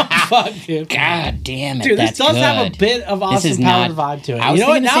 Fuck, dude. God damn it. Dude, this that's does have a good. bit of This is Austin Powers not- vibe to it. I was You know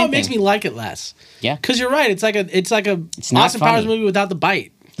what? thinking the Now same it makes thing. me like it less. Yeah. Because you're right. It's like a not Austin Powers funny. movie without the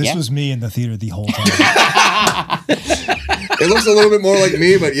bite. This Yeah. was me in the theater the whole time. It looks a little bit more like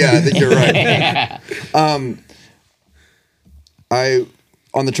me, but yeah, I think you're right.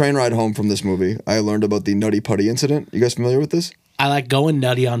 On the train ride home from this movie, I learned about the Nutty Putty incident. You guys familiar with this? I like going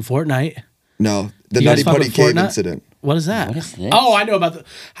nutty on Fortnite. No, the You guys Nutty fuck Putty with cave Fortnite? incident. What is that? What is this? Oh, I know about the.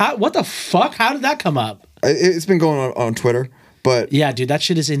 What the fuck? How did that come up? It's been going on Twitter, but Yeah, dude, that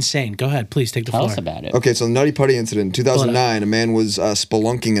shit is insane. Go ahead, please take the Tell floor. us about it. okay, so the Nutty Putty incident in 2009, a man was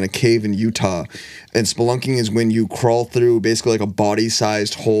spelunking in a cave in Utah. And spelunking is when you crawl through basically like a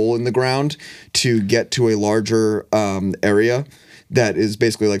body-sized hole in the ground to get to a larger area that is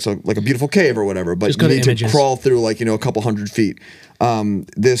basically like a beautiful cave or whatever. But Just go you to need to images. crawl through like, a couple hundred feet.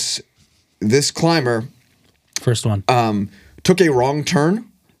 This climber First one. took a wrong turn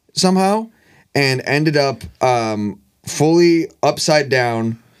somehow and ended up fully upside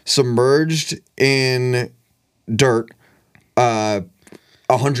down, submerged in dirt,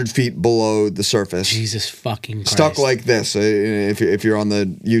 100 feet below the surface. Jesus fucking Christ. Stuck like this. If you're on the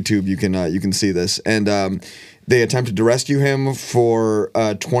YouTube, you can see this. And they attempted to rescue him for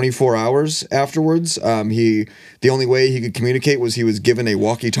 24 hours afterwards. The only way he could communicate was he was given a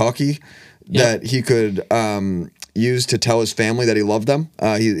walkie-talkie that he could use to tell his family that he loved them.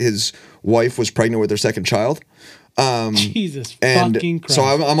 His wife was pregnant with their second child. Jesus And fucking Christ. so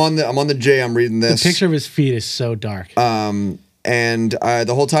I'm on the J. I'm reading the this. picture of his feet is so dark. And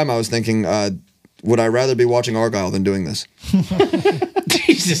the whole time I was thinking, would I rather be watching Argylle than doing this?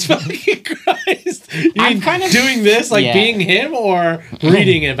 Jesus fucking Christ. You I'm mean kind of- doing this, like Yeah. being him, or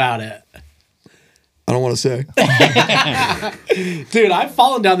reading about it? I don't want to say. Dude, I've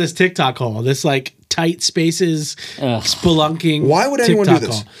fallen down this TikTok hole. This like tight spaces, spelunking. Why would anyone do TikTok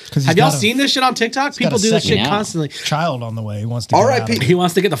this? hole. 'Cause he's Have y'all got a- seen this shit on TikTok? People got a do this second shit out. constantly. Child on the way. He wants to get R.I.P. out of it. He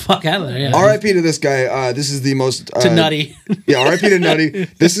wants to get the fuck out of there. Yeah. R.I.P. to this guy. This is the most To Nutty. Yeah, R.I.P. to Nutty.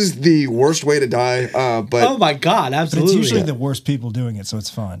 This is the worst way to die. But Oh my god, But absolutely. it's usually the worst people doing it, so it's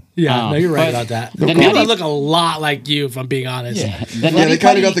fine. yeah, Oh, no, you're right but about that. the People Nutty- that look a lot like you, if I'm being honest. Yeah. The yeah, Nutty they kind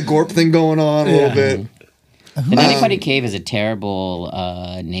Putty- of got the Gorp thing going on a Yeah. little bit. The Nutty Putty Cave is a terrible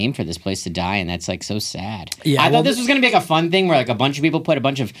name for this place to die, and that's like so sad. Yeah, I well, thought this was gonna be like a fun thing where like a bunch of people put a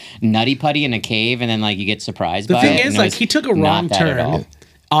bunch of Nutty Putty in a cave, and then like you get surprised The by thing it. is, and it like, was he took a not wrong that at all. turn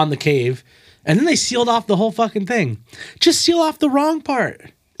on the cave, and then they sealed off the whole fucking thing. Just seal off the wrong part.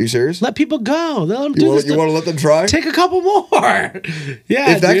 You serious? Let people go. Let them do You this. want to let them try? Take a couple more.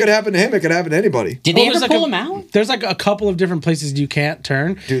 Yeah, If that dude. could happen to him, it could happen to anybody. Did they Well, ever there's pull like him out? There's like a couple of different places you can't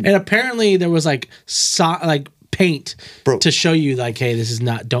turn, Dude. and apparently there was like paint Bro. to show you like, hey, this is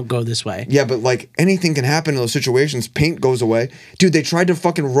not. Don't go this way. Yeah, but like anything can happen in those situations. Paint goes away. Dude, they tried to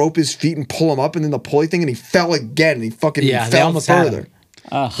fucking rope his feet and pull him up, and then the pulley thing, and he fell again, and he fucking Yeah, they fell almost had further.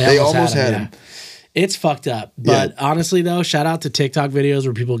 him. They almost had yeah. him. It's fucked up. But honestly, though, shout out to TikTok videos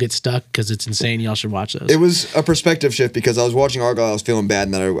where people get stuck because it's insane. Y'all should watch those. It was a perspective shift because I was watching Argylle, I was feeling bad,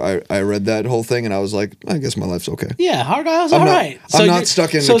 and then I read that whole thing, and I was like, I guess my life's okay. Yeah, Argyle's I'm all not- right. I'm not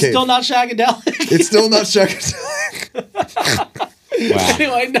stuck in So the cave. still not shagadelic. It's still not second. Wow.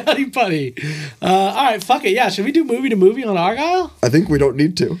 Anyway, Nutty Putty. All right, fuck it. Yeah, should we do movie to movie on Argylle? I think we don't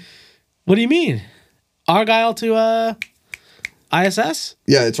need to. What do you mean? Argylle to ISS?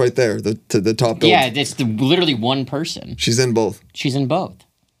 Yeah, it's right there, to the top building. Yeah, it's literally one person. She's in both. She's in both.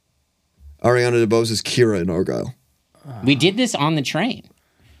 Ariana DeBose is Kira in Argylle. We did this on the train.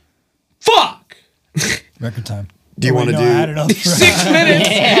 Fuck! Record time. Do you want to No, do? I had it up. 6 minutes.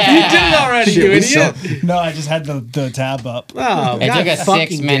 You did it already, Shit, you we idiot. suck. No, I just had the tab up. Oh, It God took us fucking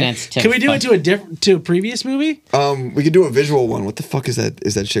 6 damn. minutes to. Can we do it to a previous movie? We could do a visual one. What the fuck is that?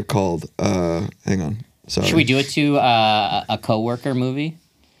 Is that shit called? Hang on. Sorry. Should we do it to a coworker movie?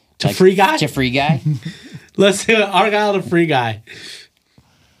 To Free Guy? To Free Guy. Let's do it. Argylle to Free Guy.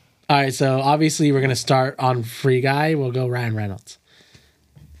 All right, so obviously we're gonna start on Free Guy. We'll go Ryan Reynolds.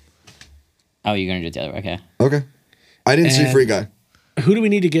 Oh, you're gonna do it the other way. Okay. Okay. I didn't see And- Free Guy. Who do we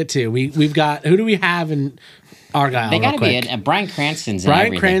need to get to? We've got who do we have in Argylle? They real gotta be quick? it. Bryan Cranston's in Brian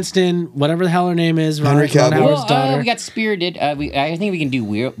everything. Cranston, whatever the hell her name is, Henry Ron Cavill. Howard's Well, daughter. we got Spirited. I think we can do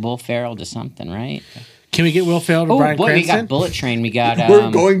Will Ferrell to something, right? Can we get Will Ferrell to Oh Brian boy, we Cranston? got Bullet Train. We got.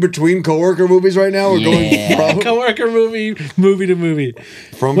 We're going between coworker movies right now. We're Yeah. going Coworker movie to movie.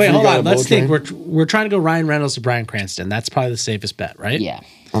 from Wait, Free hold Guy on. to Let's Bullet think. Train. We're trying to go Ryan Reynolds to Brian Cranston. That's probably the safest bet, right? Yeah.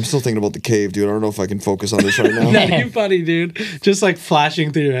 I'm still thinking about the cave, dude. I don't know if I can focus on this right now. That'd be funny, dude. Just like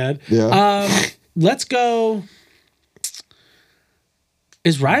flashing through your head. Yeah. Let's go.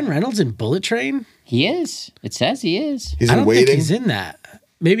 Is Ryan Reynolds in Bullet Train? He is. It says he is. He's I in don't waiting. think he's in that.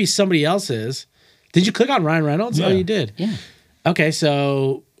 Maybe somebody else is. Did you click on Ryan Reynolds? Yeah. Oh, you did. Yeah. Okay,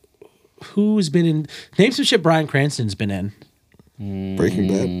 so who's been in? Name some shit Brian Cranston's been in. Breaking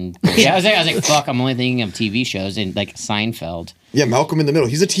Bad. Yeah, I was like, fuck. I'm only thinking of TV shows and like Seinfeld. Yeah, Malcolm in the Middle.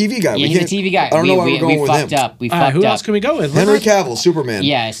 He's a TV guy. Yeah, We he's a can't- TV guy. I don't know why we we're going with fucked him. up. We All right, fucked who up. else can we go with? Henry Cavill, Superman.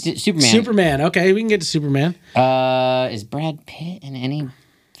 Yeah, Superman. Superman. Okay, we can get to Superman. Is Brad Pitt in any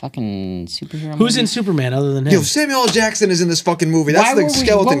fucking superhero? Who's in movies? Superman other than him? Yo, Samuel L. Jackson is in this fucking movie. That's Why the were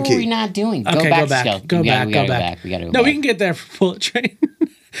skeleton what key. were we not doing? Okay, back go to back. skeleton. Go We back. gotta Go go back. We gotta go No, back. we can get there for Bullet Train.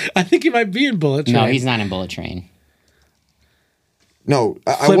 I think he might be in Bullet Train. No, he's not in Bullet Train. No,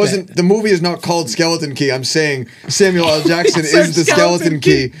 I Flip wasn't. it. The movie is not called Skeleton Key. I'm saying Samuel L. Jackson Search is the skeleton skeleton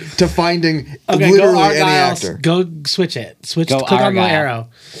key to finding Okay, literally go any Argyle. actor. Go switch it. Switch. Go Click on the Argyle. arrow.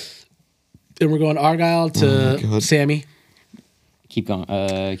 And we're going Argyle Oh my to God. Sammy, Keep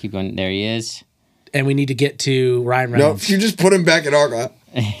going. Keep going. There he is. and we need to get to Ryan No, Reynolds. you just put him back in Argyle.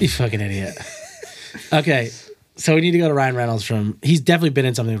 You fucking idiot. Okay, so we need to go to Ryan Reynolds from. He's definitely been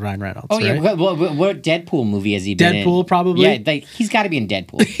in something with Ryan Reynolds. Oh yeah. right? What Deadpool movie has he been in? Deadpool, probably? Yeah, like, he's got to be in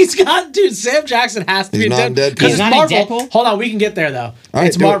Deadpool. He's got, dude. Sam Jackson has to He's be in not in Deadpool Deadpool. because He's it's not in Marvel. Deadpool? Hold on, we can get there though. right,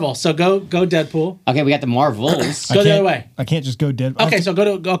 It's do it. Marvel, so go Deadpool. Okay, we got the Marvels. Go the other way. I can't just go dead. Okay, so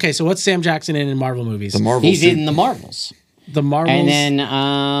go to. Okay, so what's Sam Jackson in Marvel movies? The Marvel. He's suit. in the Marvels. The Marvels. And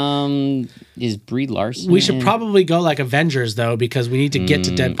then is Brie Larson? we should in- probably go like Avengers though because we need to get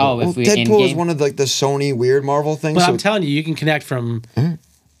to Deadpool. Oh, Well, if we Deadpool is Endgame- one of like the Sony weird Marvel things. But so I'm telling you, you can connect from.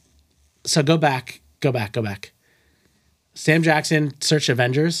 So go back. Sam Jackson, search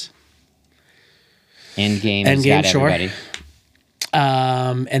Avengers, Endgame. Endgame, Got sure. everybody.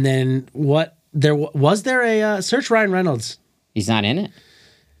 and then what? Was there a search Ryan Reynolds? He's not in it.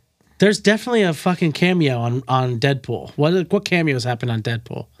 There's definitely a fucking cameo on Deadpool. What cameos happened on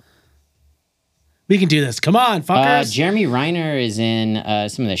Deadpool? We can do this. Come on, fuckers. Jeremy Reiner is in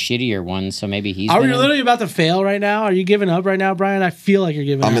some of the shittier ones, so maybe he's. Are we been in- literally about to fail right now? Are you giving up right now, Brian? I feel like you're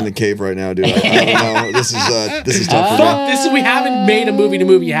giving I'm up. in the cave right now, dude. I don't know. This is tough for me. Fuck this! We haven't made a movie to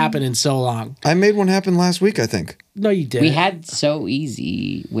movie happen in so long. I made one happen last week, I think. No, you didn't. We had so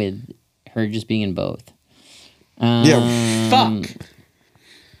easy with her just being in both. Yeah. Fuck.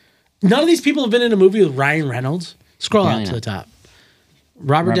 None of these people have been in a movie with Ryan Reynolds. Scroll Apparently out to not. the top.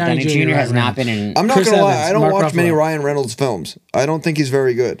 Robert Downey Jr. has not been in. I'm not Chris gonna lie. Evans, I don't Mark watch many Ruffalo. Ryan Reynolds films. I don't think he's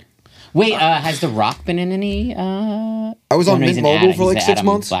very good. Wait, has The Rock been in any? I was on no, he's Mint in Mobile Adam. for like He's 6 Adam,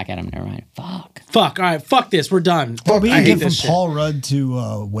 months. Black Adam. Never mind. Fuck. Fuck. All right. Fuck this. We're done. Well, we I can hate get from this shit. Paul Rudd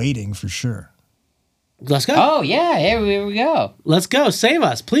to Waiting for sure. Let's go. Oh yeah, here we go. Let's go. Save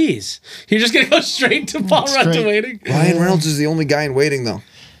us, please. You're just gonna go straight to Paul Rudd to Straight. waiting. Ryan Reynolds is the only guy in waiting, though.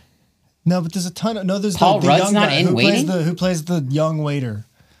 No, but there's a ton of there's Paul the Rudd's young not guy in who Waiting? who plays the young waiter.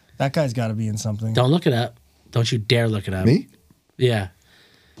 That guy's got to be in something. Don't look it up. Don't you dare look it up. Me? Yeah.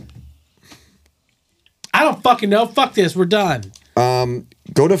 I don't fucking know. Fuck this. We're done.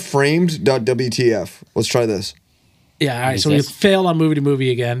 Go to framed.wtf. Let's try this. Yeah, all right. is So we this? failed on movie to movie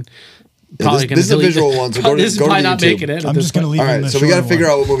again. Yeah, this is a visual one, so go to this is go to probably not YouTube. making it. I'm just going to leave All it in right, the so we got to shorter figure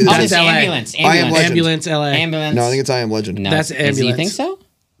one. out what movie Oh, this this is. LA. ambulance. I Am Legend. Ambulance LA. Ambulance. No, I think it's I Am Legend. No, That's You ambulance. think so?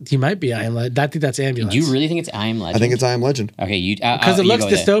 You might be I Am Legend. I think that's ambulance. Do you really think it's I Am Legend? I think it's I Am Legend. Okay, you Because it you looks go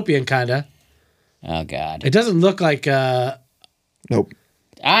with it. dystopian, kind of. Oh God. It doesn't look like. Nope.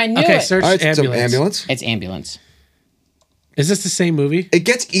 I knew Okay, it. search All right, so ambulance. ambulance. It's ambulance. Is this the same movie? It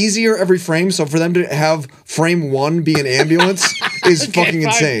gets easier every frame, so for them to have frame 1 be an ambulance is fucking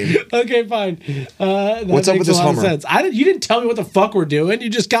fine. insane. Okay, fine. That What's up makes with a this lot of Hummer? sense. You didn't tell me what the fuck we're doing. You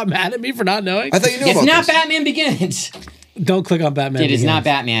just got mad at me for not knowing. I thought you knew It's about not this. Batman Begins. Don't click on Batman. It is not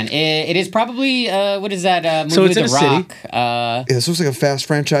Begins. Batman. It is probably what is that movie So with it's in The a city? Rock? Yeah, this looks like a fast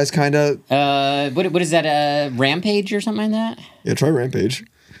franchise, kind of. What is that? Rampage or something like that? Yeah, try Rampage.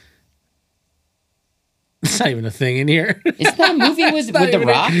 It's not even a thing in here. Isn't that a movie with Not The even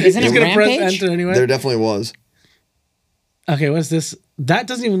Rock? He's Isn't it gonna press Rampage? enter anyway. There definitely was. Okay, what's this? That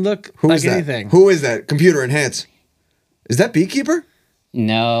doesn't even look Who like is that? anything. Who is that? Computer enhance. Is that Beekeeper?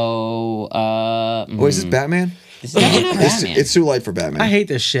 No. Oh, is this Batman? This is definitely not It's, Batman. it's too light for Batman. I hate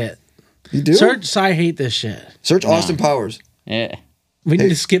this shit. You do? I hate this shit. Search Austin Powers. Yeah. We need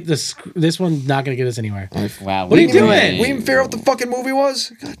to skip this. This one's not going to get us anywhere. Wow. What are you we- doing? We didn't figure out what the fucking movie was?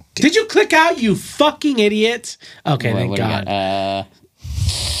 God damn. Did you click out, you fucking idiot? Okay, thank What do we God. got?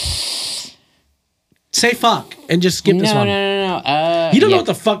 Say fuck and just skip No, this no, one. no. You don't yeah. know what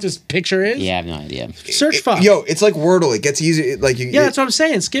the fuck this picture is? Yeah, I have no idea. Search fuck. Yo, it's like Wordle. It gets easy. Like you. Yeah, that's what I'm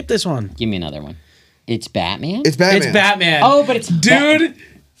saying. Skip this one. Give me another one. It's Batman? It's Batman. It's Batman. Oh, but it's Dude.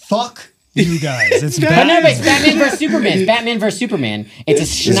 Fuck you guys. It's But bad. no, but it's Batman vs Superman. It's Batman vs Superman. It's a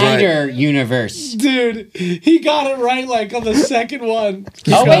Schneider universe. Dude, he got it right like on the second one.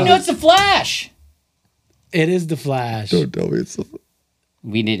 Oh wait, no, it's the Flash. It is the Flash. Don't tell me it's the.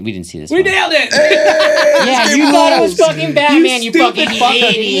 We didn't see this. We one. nailed it. Yeah, Game you of thought it was Thrones. fucking Batman. You stupid fucking fucker.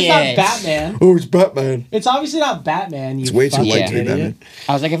 idiot. It's not Batman. Oh, it's Batman. It's obviously not Batman. You It's way too fucking light to be idiot. Batman.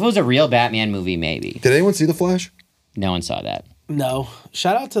 I was like, if it was a real Batman movie, maybe. Did anyone see The Flash? No one saw that. No.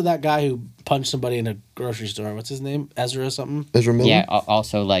 Shout out to that guy who punched somebody in a grocery store. What's his name? Ezra or something? Ezra Miller? Yeah.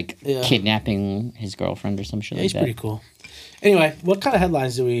 Also, like Yeah. kidnapping his girlfriend or some shit Yeah, like he's that. pretty cool. Anyway, what kind of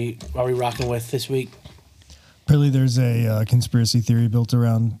headlines are we rocking with this week? Apparently, there's a conspiracy theory built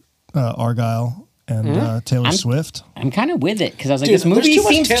around Argylle and Taylor Swift. I'm kind of with it because I was like, Dude, this movie there's too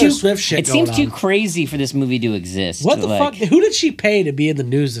much seems Taylor too. Swift shit It seems going too on. crazy for this movie to exist. What the Like, fuck? Who did she pay to be in the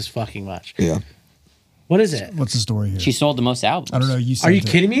news this fucking much? Yeah. What is it? What's the story here? She sold the most albums. I don't know. You Are sent you it.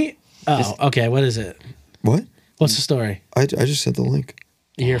 kidding me? Oh, okay. What is it? What? What's the story? I just sent the link.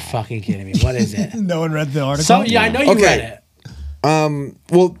 You're fucking kidding me. What is it? No one read the article. So yeah, I know you Okay. read it.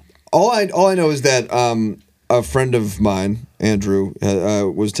 Well, all I know is that a friend of mine, Andrew,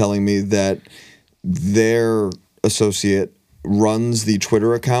 was telling me that their associate runs the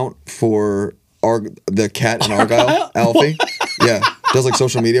Twitter account for the cat in Argylle, Alfie. Yeah, does like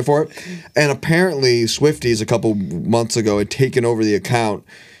social media for it. And apparently Swifties a couple months ago had taken over the account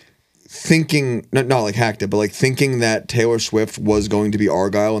thinking, not like hacked it, but like thinking that Taylor Swift was going to be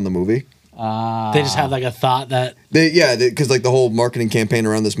Argylle in the movie. They just had like a thought that Because like the whole marketing campaign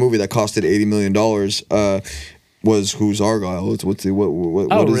around this movie that costed $80 million was who's Argylle? What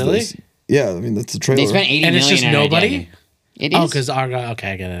is really? this? Yeah, I mean that's the trailer. They spent 80 and million it's just on nobody. It. It is. Oh, because Argylle.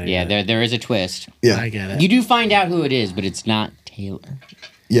 Okay, I get it. yeah, there is a twist. yeah, I get it. You do find out who it is, but it's not Taylor.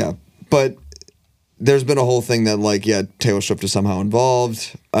 yeah, but there's been a whole thing that like Taylor Swift is somehow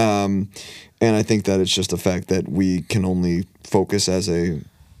involved, and I think that it's just a fact that we can only focus as a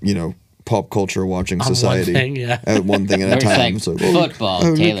pop culture watching On one society thing, yeah. at one thing at a There's time. like It's like, football,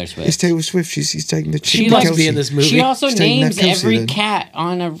 look, Taylor Swift. It's Taylor Swift. She's taking the She must likes be in this movie. She also She's taking names that Kelsey every then. cat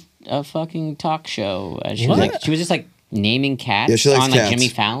on a fucking talk show. She was What? like, she was just like naming cats Yeah, she likes on like cats. Jimmy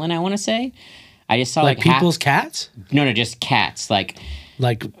Fallon. I want to say. I just saw like like, people's cats, no, just cats. Like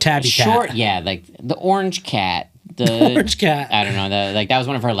like tabby short, cat. yeah, like the orange cat. The Orange cat. I don't know. That was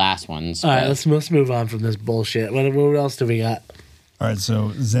one of her last ones. All right, but- let's move on from this bullshit. What else do we got? All right, so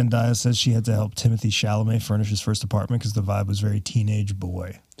Zendaya says she had to help Timothy Chalamet furnish his first apartment because the vibe was very teenage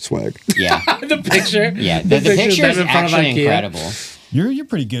boy. swag. yeah, The picture. yeah. The picture is them in front of actually IKEA. incredible. You're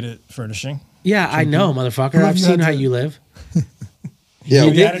pretty good at furnishing. Yeah, I know, motherfucker. Who have I've you seen had how to- you live. Yeah,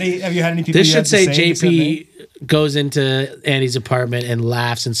 Have you had any people? This you should had to say the same name? JP goes into Annie's apartment and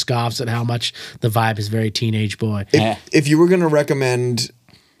laughs and scoffs at how much the vibe is very teenage boy. if you were gonna recommend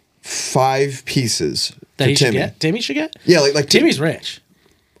 5 pieces That for he should Timmy, get. Timmy should get. yeah, like Timmy's rich.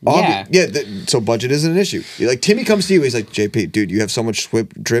 So budget isn't an issue. Like Timmy comes to you, he's like, JP, dude, you have so much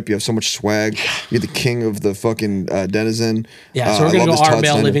drip, you have so much swag. You're the king of the fucking denizen. Yeah, so we're gonna go our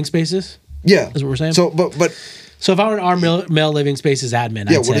male living spaces. Yeah, is what we're saying. So, but so if I were an our male living spaces admin,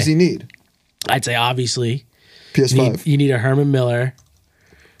 yeah, what does he need? I'd say obviously PS5. You need a Herman Miller.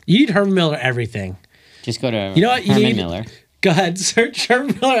 You need Herman Miller everything. Just go to you know what you Herman need? Miller. Go ahead, search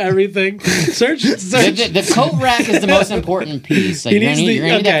Herman Miller everything. Search. The coat rack is the most important piece. Like, he needs you're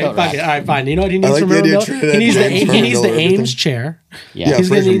gonna need that coat rack. All right, fine. You know what he needs like from Herman Miller? Trinidad He needs the James Ames chair. Yeah. He's gonna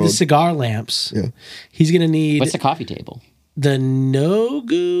Fraser need the mode. cigar lamps. Yeah. He's gonna need What's the coffee table? the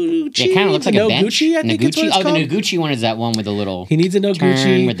Noguchi. It kind of looks like a bench. Noguchi, I think it's what it's the called. Noguchi one is that one with the little. He needs a Noguchi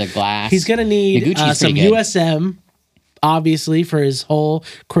turn with the glass. He's gonna need Noguchi's some pretty good. USM. Obviously, for his whole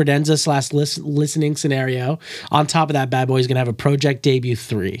credenza / listening scenario. On top of that, bad boy is going to have a Project Debut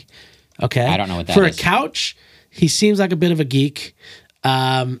 3. Okay? I don't know what that for is. For a couch, he seems like a bit of a geek.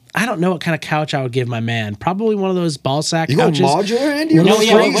 I don't know what kind of couch I would give my man. Probably one of those ball sack You couches. go modular, Andy? You're No,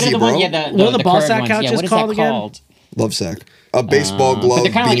 yeah. crazy, What are the bro. one? Yeah, What are the ball curved sack ones. couches Yeah, what is called that again? called? Love sack. A baseball glove But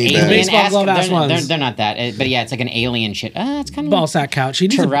they're kind of like beanie alien. bag. Baseball glove ass they're, ones. they're not that. But yeah, it's like an alien shit. It's kind of Ball sack couch. He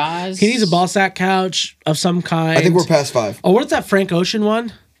needs, Taraz. he needs a ball sack couch of some kind. I think we're past 5. Oh, what's that Frank Ocean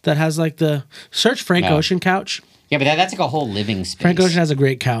one that has like the search Frank No. Ocean couch? Yeah, but that's like a whole living space. Frank Ocean has a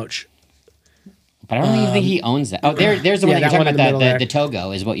great couch. But I don't even think he owns that. Oh, there's the one yeah, that you're that one talking in the about. middle The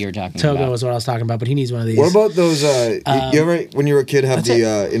Togo is what you're talking Togo about. is what I was talking about, but he needs one of these. What about those? You ever, when you were a kid, have the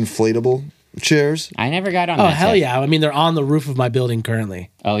inflatable chairs? I never got on Oh that. hell set. yeah! I mean, they're on the roof of my building currently.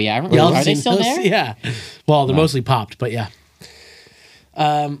 Oh yeah, I remember. Y'all Are they seen still those? there? Yeah. Well, they're mostly popped, but yeah.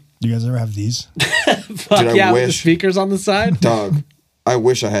 You guys ever have these? Fuck Dude, I yeah, with the wish. speakers on the side. Dog, I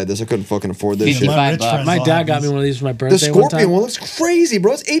wish I had this. I couldn't fucking afford this shit. My $55 rich friends My all dad have got me these. one of these for my The birthday one Scorpion time. one looks crazy,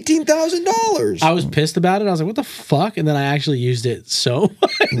 bro. It's $18,000. I was pissed about it. I was like, "What the fuck?" And then I actually used it so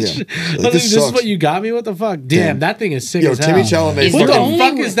much. Yeah. I was Like, like, this this is sucks. what you got me. What the fuck? Damn, that thing is sick Yo, as Timmy hell. Chalamet. What the fucking-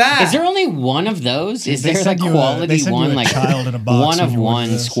 fuck is that? Is there only one of those? Is They there a send you a- quality they send you one, a like child in a box one when of you order one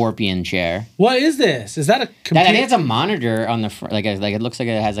this. Scorpion chair? What is this? Is that a That, computer? I think it's a monitor on the front. Like it looks like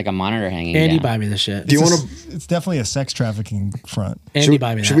it has like a monitor hanging Andy, down. buy me this shit. Do you want to? It's definitely a sex trafficking front. Andy,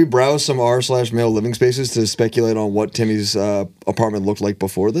 buy me that. Should we browse some r/male living spaces to speculate on what Timmy's apartment looked like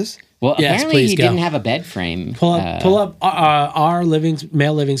before this? Well, Yes, apparently please he go. didn't have a bed frame. pull up our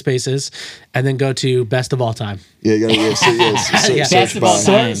male living spaces, and then go to best of all time. Yeah, you gotta Yeah. search Best of by. all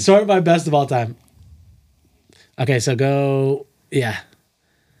time. Sort by best of all time. Okay, so go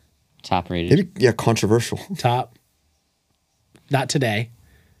Top rated Maybe, yeah, controversial. top. Not today.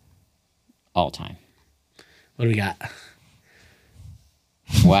 all time. What do we got?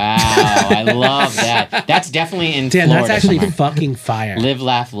 Wow, I love that. That's definitely in Damn, Florida. that's actually somewhere. fucking fire. Live,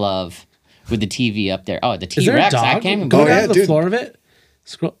 laugh, love with the TV up there. Oh, the Is there a T-Rex. I dog? can't even Go Oh, down yeah, to the dude. floor of it.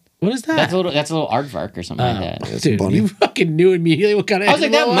 Scroll. What is that? That's a little aardvark or something like that. It's a Dude, bunny. you fucking knew immediately what kind of. I was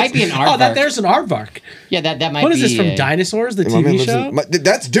like, animal that it might be an Oh, aardvark. there's an aardvark. Yeah, that might What be. is this from Dinosaurs, the My man TV lives show? in-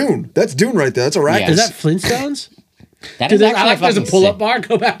 that's Dune. That's Dune right there. That's a Yeah. arachnid. Is that Flintstones? That Dude, is I actually like there's a fucking pull-up sick. bar.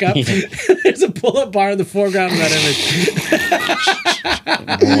 Go back up. There's a pull-up bar in the foreground of that image.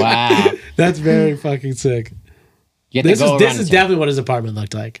 Wow. That's very fucking sick. You have to go This around is to- definitely what his apartment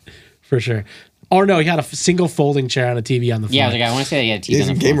looked like, for sure. Or no, he had a single folding chair and a TV on the floor. Yeah, I was like, I want to say that you had a TV He's on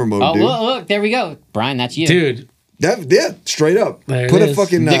in the floor. gamer mode, Oh, dude. look, there we go. Brian, that's you. Dude, Yeah, straight up. There it Put a is.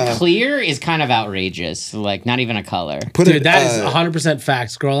 fucking. The clear is kind of outrageous. Like, not even a color. put dude, a, that is 100%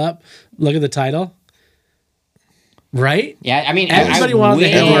 fact. Scroll up. Look at the title. Right? Yeah, I mean, Everybody I wanted to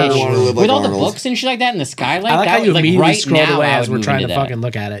wish- have Everyone wanted to live like with all the Arnold. books and shit like that and the skylight. I like that how was, you like, immediately right scrolled now, away I as would we're move trying to into that. fucking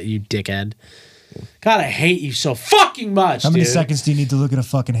look at it, you dickhead. God, I hate you so fucking much, How many dude. seconds do you need to look at a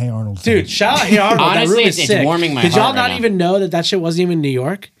fucking Hey Arnold film? Dude, shout out Hey Arnold. Honestly, that room it's is sick. warming my Did y'all heart not right now. even know that shit wasn't even in New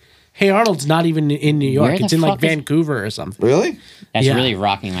York? Hey Arnold's not even in New York. Where the It's in like fuck is- Vancouver or something. Really? That's Yeah. really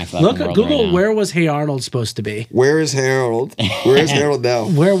rocking my fucking Look, world Google right now. where was Hey Arnold supposed to be? Where is Harold? Where is Harold now?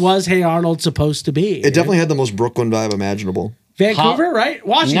 Where was Hey Arnold supposed to be? It definitely had the most Brooklyn vibe imaginable. Vancouver, right?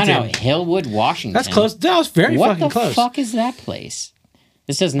 Washington. No, Hillwood, Washington. That's close. That was very What fucking the close. fuck is that place?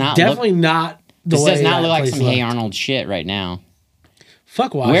 This does not Definitely look. not the This way does not that look like place some Hey looked. Arnold shit right now.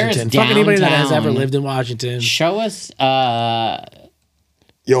 Fuck Where is Washington. Fuck anybody that has ever downtown? lived in Washington. Show us.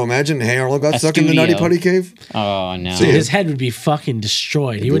 Yo, imagine Harold got A stuck in the Nutty studio. Putty Cave. Oh no. See, His head would be fucking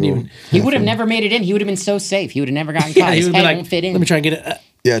destroyed. He wouldn't even. He would have never made it in. He would have been so safe. He would have never gotten caught. Yeah, he His would head be won't like, fit in. let me try and get it.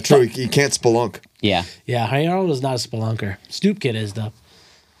 Yeah, true. He can't spelunk. Yeah. Yeah, Hey Arnold is not a spelunker. Stoop Kid is though.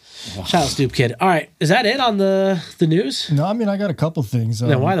 Shout out Stoop Kid. All right, is that it on the news? No, I mean I got a couple things.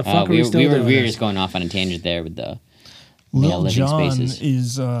 Then why the fuck are we still we were doing we were this? just going off on a tangent there with the male Lil living Jon spaces.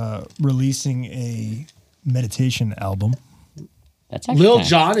 is releasing a meditation album. That's actually Lil kinda-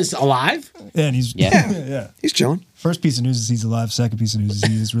 Jon is alive? And he's Yeah. He's chilling. First piece of news is he's alive. Second piece of news is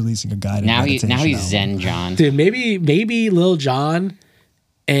he's releasing a guided Now meditation he's album. Zen John. Dude, maybe Lil Jon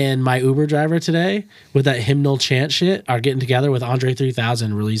and my Uber driver today with that hymnal chant shit are getting together with Andre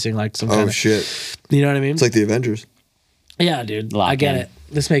 3000 releasing like some kind Oh of, shit! you know what I mean? It's like the Avengers. Yeah, dude. Lock I get in. it.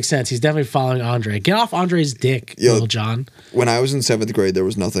 This makes sense. He's definitely following Andre. Get off Andre's dick, Yo. Lil Jon. When I was in 7th grade, there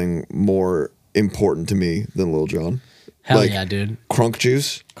was nothing more important to me than Lil Jon. Hell Like, yeah, dude. Crunk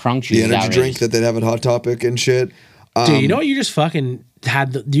juice, Crunk juice the is energy outrageous. drink that they'd have at Hot Topic and shit. Dude, you know what? You just fucking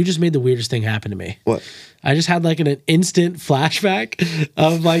had. You just made the weirdest thing happen to me. What? I just had like an instant flashback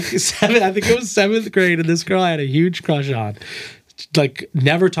of like I think it was 7th grade, and this girl I had a huge crush on. Like,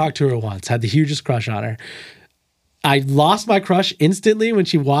 never talked to her once. Had the hugest crush on her. I lost my crush instantly when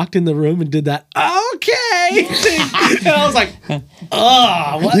she walked in the room and did that okay thing. And I was like,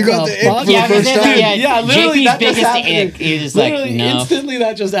 oh, what You got the ick fuck? for the first time? Yeah, literally JP's that just biggest happened. ick. He was just like, Literally, no. instantly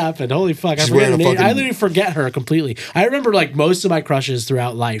that just happened. Holy fuck! I She's forget wearing her a name. fucking- I literally forget her completely. I remember like most of my crushes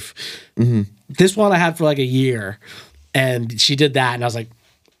throughout life. Mm-hmm. This one I had for like a year, and she did that, and I was like,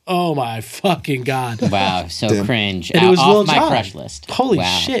 oh my fucking god! Wow, so Damn. cringe. And it was Off Lil my Jon. crush list. Holy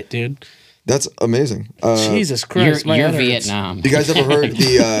Wow. shit, dude! That's amazing. Jesus You're, Christ, my you're head hurts. Vietnam. You guys ever heard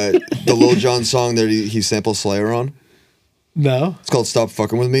the Lil Jon song that he samples Slayer on? No, It's called "Stop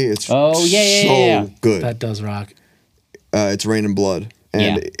Fucking with Me." It's Oh, yeah, yeah, so yeah. good. that does rock. It's "Rain and Blood,"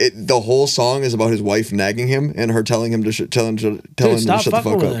 and Yeah. the whole song is about his wife nagging him and her telling him to telling him Dude, to stop shut the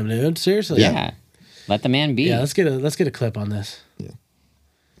fucking fuck with up. him, dude. Seriously. Yeah. Let the man be. Yeah, let's get a clip on this.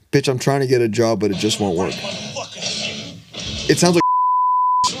 Bitch, I'm trying to get a job, but it just won't work. It sounds like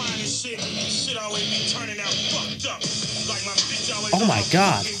Oh my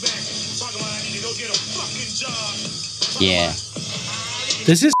god, Yeah.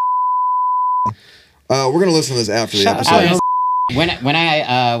 this is we're gonna listen to this after the Shut episode. up. When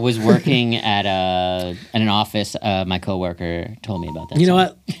I was working at an office, my coworker told me about that. You know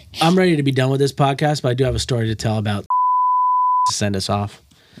song. what? I'm ready to be done with this podcast, but I do have a story to tell about to send us off.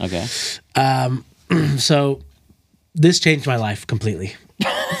 Okay. So this changed my life completely.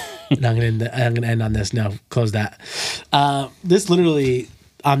 And I'm gonna end on this. No, close that. This literally,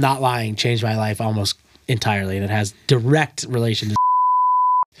 I'm not lying, changed my life almost entirely, and it has direct relation to.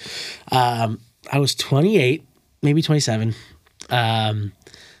 I was 28, maybe 27.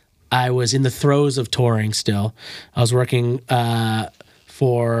 I was in the throes of touring still. I was working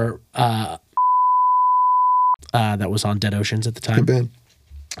for that was on Dead Oceans at the time. Good band.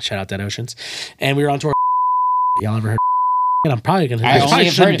 Shout out Dead Oceans. And we were on tour. Y'all ever heard? And I'm probably gonna. I I probably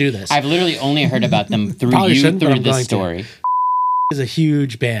have shouldn't heard, do this. I've literally only heard about them through Probably you, shouldn't, but through I'm this going to. story. Is a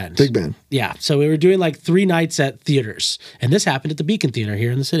huge band. Big band. Yeah. So we were doing like 3 nights at theaters, and this happened at the Beacon Theater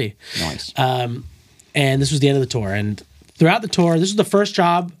here in the city. Nice. And this was the end of the tour. And throughout the tour, this was the first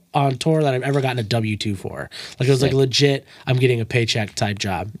job on tour that I've ever gotten a W-2 for. Like, it was like Sick. legit, I'm getting a paycheck type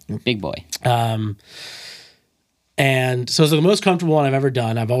job. Big boy. And so it's the most comfortable one I've ever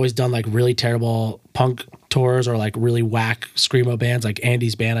done. I've always done like really terrible punk tours or like really whack screamo bands, like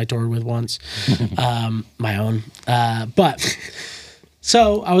Andy's band I toured with once, my own. But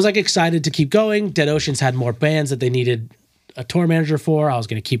so I was like excited to keep going. Dead Oceans had more bands that they needed a tour manager for. I was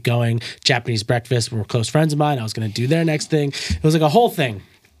going to keep going. Japanese Breakfast were close friends of mine. I was going to do their next thing. It was like a whole thing.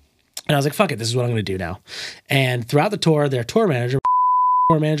 And I was like, fuck it, this is what I'm going to do now. And throughout the tour, their tour manager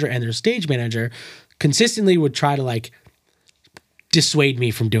and their stage manager consistently would try to like dissuade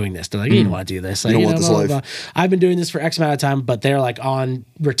me from doing this. They're like, you don't want to do this. Like, You don't want this life. I've been doing this for X amount of time, but they're like on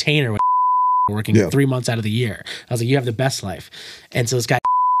retainer with working Yeah. 3 months out of the year. I was like, you have the best life. And so this guy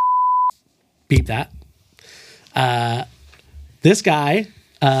beat that. This guy,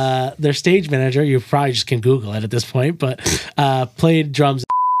 their stage manager, you probably just can Google it at this point, but played drums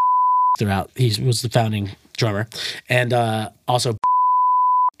throughout. He was the founding drummer. And also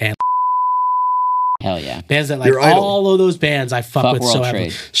and Hell yeah. bands that like Your idol. all of those bands I fuck with World so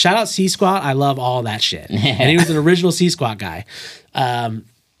heavily. Trade. Shout out C Squat. I love all that shit. And he was an original C Squat guy.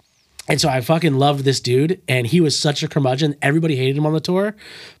 And so I fucking loved this dude, and he was such a curmudgeon. Everybody hated him on the tour,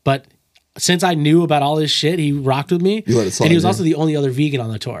 but since I knew about all this shit, he rocked with me. You let it slide, and he was yeah. also the only other vegan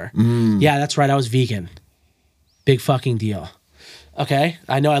on the tour. Yeah, that's right. I was vegan. Big fucking deal. Okay,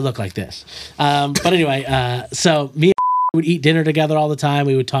 I know I look like this, but anyway. So me and would eat dinner together all the time.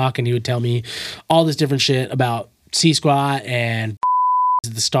 We would talk, and he would tell me all this different shit about C Squat and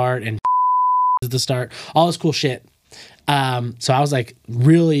the start and the start, all this cool shit. So I was like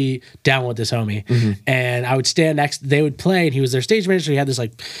really down with this homie, and I would stand next. They would play, and he was their stage manager. He had this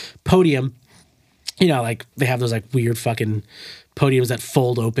like podium, you know, like they have those like weird fucking podiums that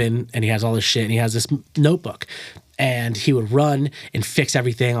fold open, and he has all this shit, and he has this notebook. and he would run and fix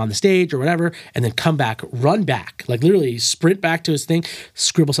everything on the stage or whatever, and then come back, run back, like literally sprint back to his thing,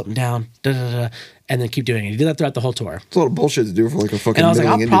 scribble something down, and then keep doing it. He did that throughout the whole tour. It's a lot of bullshit to do for like a fucking. And I was like,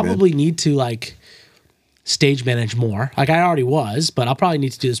 middling I'll indie band. probably need to like stage manage more. Like I already was, but I'll probably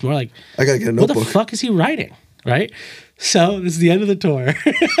need to do this more. Like, I gotta get a what notebook. the fuck is he writing? Right? So this is the end of the tour.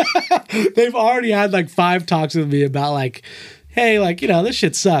 They've already had like 5 talks with me about like, hey, like, you know, this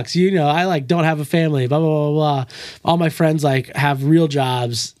shit sucks. You know, I like don't have a family, blah, blah, blah, blah. All my friends like have real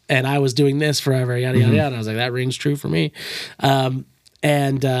jobs and I was doing this forever, yada, yada, yada. And I was like, that rings true for me.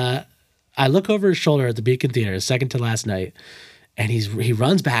 And I look over his shoulder at the Beacon Theater, second to last night, and he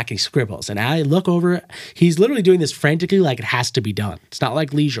runs back and he scribbles. And I look over, he's literally doing this frantically like it has to be done. It's not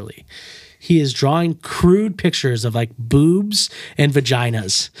like leisurely. He is drawing crude pictures of like boobs and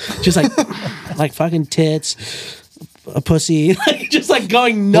vaginas, just like like fucking tits, a pussy, like just like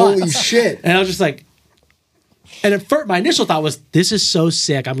going nuts. Holy shit! And I was just like, and at first my initial thought was, this is so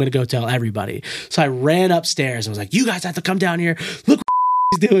sick. I'm gonna go tell everybody. So I ran upstairs and was like, you guys have to come down here. Look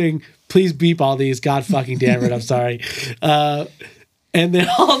what he's doing. Please beep all these. God fucking damn it. I'm sorry. And they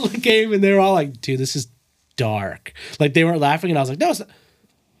all came and they were all like, dude, this is dark. Like they weren't laughing and I was like, no, it's not.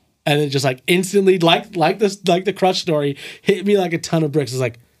 And then just like instantly, like the Crush story hit me like a ton of bricks. It's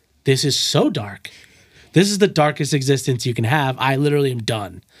like, this is so dark. This is the darkest existence you can have. I literally am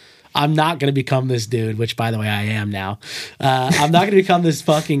done. I'm not going to become this dude, which by the way, I am now. I'm not going to become this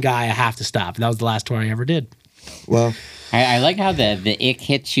fucking guy. I have to stop. And that was the last tour I ever did. Well, I like how the ick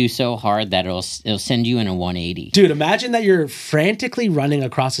hits you so hard that it'll send you in a 180. Dude, imagine that you're frantically running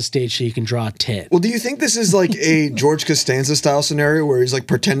across the stage so you can draw a tit. well, do you think this is like a George Costanza style scenario where he's like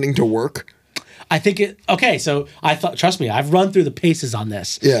pretending to work? I think okay, so I thought, trust me, I've run through the paces on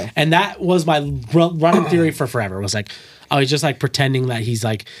this. Yeah. And that was my running theory for forever. It was like, oh, he's just like pretending that he's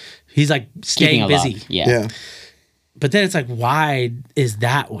like staying Keeping busy. alive. Yeah. Yeah. But then it's like, why is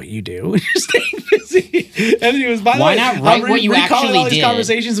that what you do? You're staying busy. And he was, by the Why way, not write I'm what you recalling actually all these did?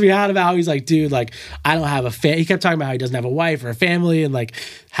 conversations we had about how he's like, dude, like, I don't have a family. He kept talking about how he doesn't have a wife or a family and like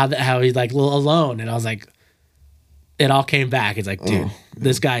how he's like alone. And I was like, it all came back. It's like, dude,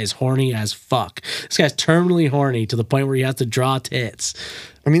 this guy is horny as fuck. This guy's terminally horny to the point where he has to draw tits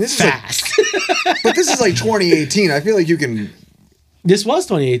I mean, this is fast. like, but this is like 2018. I feel like you can. This was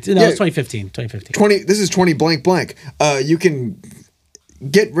 2018. No, Yeah. it was 2015. 2015. 20 this is 20 blank blank. You can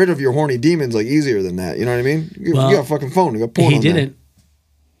get rid of your horny demons like easier than that. You know what I mean? You Well, got a fucking phone. You got porn He on there. didn't.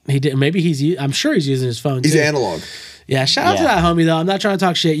 He didn't. Maybe I'm sure he's using his phone. He's too. analog. Yeah, shout out to Yeah. that homie though. I'm not trying to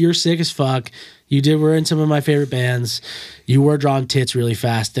talk shit. You're sick as fuck. Were in some of my favorite bands. You were drawing tits really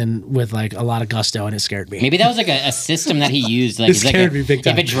fast and with like a lot of gusto, and it scared me. Maybe that was like a system that he used. Like, It it's like scared me big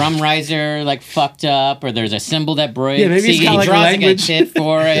time. if a drum riser like fucked up, or there's a cymbal that breaks, Yeah, maybe it's he kinda like a draws language. a tit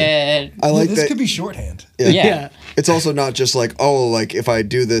for it. I like this that. could be shorthand. Yeah. It's also not just like, oh, like if I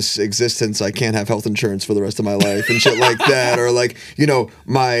do this existence, I can't have health insurance for the rest of my life and shit like that, or like, you know,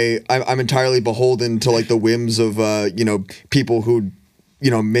 I'm entirely beholden to like the whims of you know, people who, you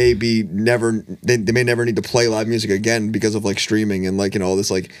know, maybe never they may never need to play live music again because of like streaming and like, you know, all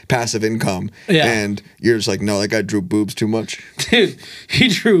this like passive income. Yeah. And you're just like, no, that guy drew boobs too much. Dude, he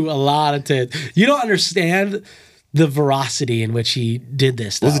drew a lot of tits. You don't understand the veracity in which he did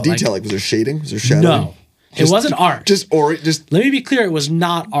this. What was though. the detail like? Was there shading? Was there shadowing? No, it wasn't art. Just Let me be clear. It was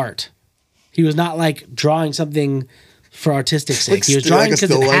not art. He was not like drawing something for artistic sake. Like He was still- drawing like a because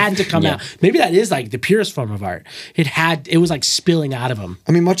still it life? had to come Yeah. out. Maybe that is like the purest form of art. It was like spilling out of him.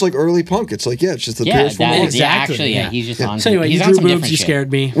 I mean, much like early punk, it's like, yeah, it's just the Yeah, purest form of that art. is Exactly, actually yeah. he's just on. So anyway, he's you on drew some boobs. different You shit.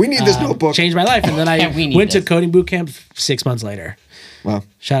 scared me. We need this notebook. Changed my life, and then I We need went to this. coding boot camp 6 months later. Wow.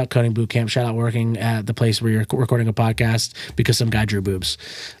 Shout out coding boot camp. Shout out working at the place where you're recording a podcast because some guy drew boobs.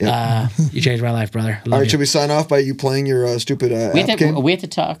 You changed my life, brother. Love All right, you. should we sign off by you playing your stupid We app have, to, game? we have to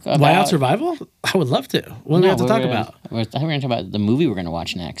talk about Whiteout Survival? I would love to. What do we have to talk about? I thought we were going to talk about the movie we're going to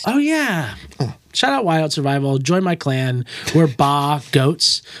watch next. Oh yeah. Shout out Whiteout Survival. Join my clan. We're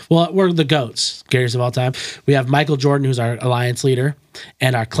goats. Well, we're the goats, greatest of all time. We have Michael Jordan, who's our alliance leader,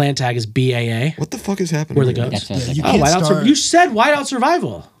 and our clan tag is BAA. What the fuck is happening? We're the right now? goats. That's what I was you like, can't Whiteout start- You said Whiteout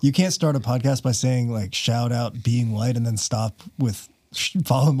Survival. You can't start a podcast by saying like shout out being white and then stop with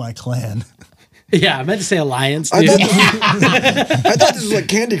follow my clan. Yeah, I meant to say alliance, I dude. I thought this was like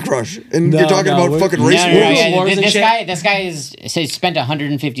Candy Crush, and No, you're talking no, about we're- fucking No, race no, no, wars. yeah, wars and this shit. guy says spent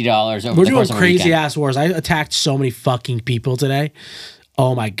 $150 over We're the doing course of a crazy weekend. ass wars. I attacked so many fucking people today.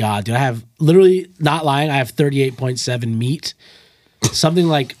 Oh my god, dude! I have literally not lying. I have 38.7 meat. Something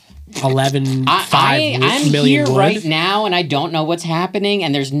like 11, I'm 5 million here wood. right now, and I don't know what's happening,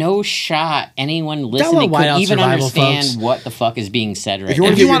 and there's no shot anyone listening could Whiteout even Survival, understand folks. what the fuck is being said right If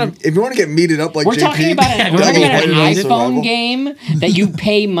you now. want to get meated up like We're JP, talking about an Whiteout Survival. iPhone game that you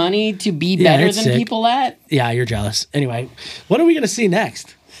pay money to be Yeah, better it's than sick. people at. Yeah, you're jealous. Anyway, what are we going to see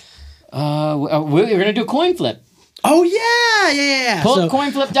next? We're gonna do a coin flip. Oh, yeah. Pull So, up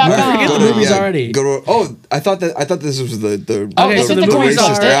coinflip.com. Forget the movies already. I thought this was the Okay, This so is the the coin movies flip.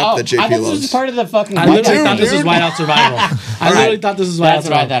 are- app that JP I thought this loves. was part of the fucking. I literally too, thought this was dude. Whiteout Survival. I literally thought this was Whiteout That's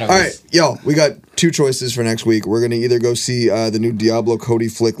what I Survival. thought it was. All right, yo, we got two choices for next week. We're going to either go see the new Diablo Cody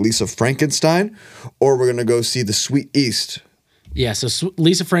flick, Lisa Frankenstein, or we're going to go see The Sweet East. Yeah, so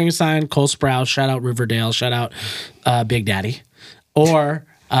Lisa Frankenstein, Cole Sprouse, shout out Riverdale, shout out Big Daddy. Or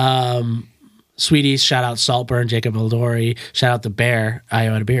Sweeties, shout out Saltburn, Jacob Eldori, shout out The Bear,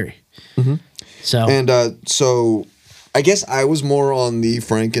 Ayo Adibiri. So And so I guess I was more on the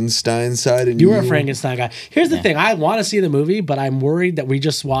Frankenstein side. And you were a Frankenstein guy. Here's the thing. I want to see the movie, but I'm worried that we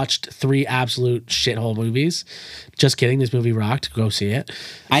just watched 3 absolute shithole movies. Just kidding. This movie rocked. Go see it.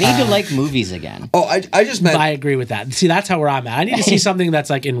 I need to like movies again. Oh, I just meant I agree with that. See, that's how where I'm at. I need to see something that's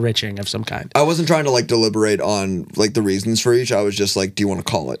like enriching of some kind. I wasn't trying to like deliberate on like the reasons for each. I was just like, do you want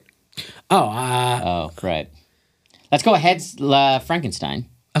to call it? Oh, Oh, right. Let's go ahead, Frankenstein.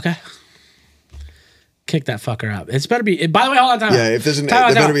 okay. Kick that fucker up. It's better be. By the way, hold on. Time Yeah, out. if there's an- Time out,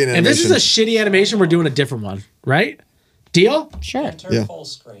 there time better out. be an If this is a animation. shitty animation, we're doing a different one, right? Deal? Sure. Enter Yeah. full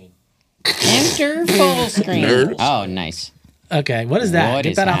screen. Enter full screen. Nerds. Oh, nice. Okay. What is that? What Get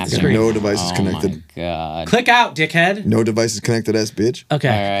is that off the happening? screen. No devices Oh connected. my god. Click out, dickhead. No devices connected, ass bitch.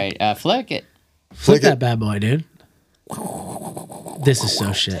 Okay. All right, flick it. Flip Flick it. that bad boy, dude. This is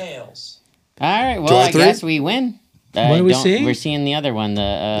so shit. Tails. All right, well, July I 3? guess we win. What are we don't- seeing? We're seeing the other one,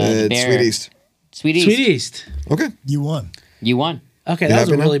 the bear. Sweet East. Sweet East. Sweet East. Okay. You won. You won. Okay, You that was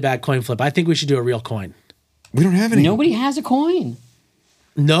a happy now? really bad coin flip. I think we should do a real coin. We don't have any. Nobody has a coin.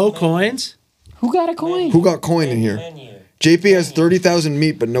 No coins? Who got a coin? Who got coin in here? Menu. JP has 30,000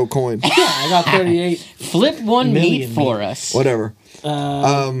 meat, but no coin. I got 38. Flip one Million meat for us. Whatever.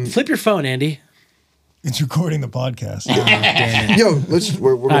 Flip your phone, Andy. It's recording the podcast. Yo,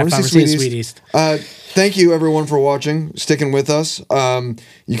 we're All going right, to fine, see we're seeing Sweet Sweet East. East. Thank you everyone for watching, sticking with us.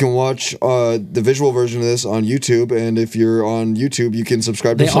 You can watch the visual version of this on YouTube, and if you're on YouTube, you can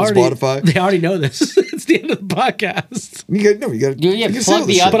subscribe to us on Spotify. They already know this. It's the end of the podcast. You got Yeah, you can plug say all the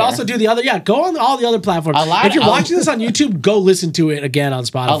this shit. other- But also do the other. Yeah, go on all the other platforms. If you're watching this on YouTube, go listen to it again on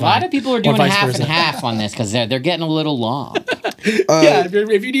Spotify. A lot of people are Or doing vice half versa. and half on this because they're getting a little long. Yeah,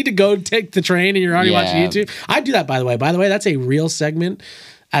 if you need to go take the train and you're already Yeah. watching YouTube, I do that, by the way. By the way, that's a real segment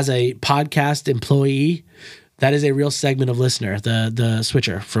as a podcast employee. That is a real segment of listener, the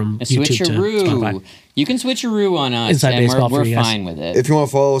switcher from A YouTube to switcheroo. Spotify. You can switcheroo on us, Inside and baseball for we're you guys. fine with it. If you want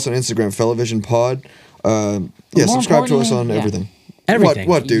to follow us on Instagram, Fellovision Pod. More Subscribe to us on importantly, yeah. everything. Everything.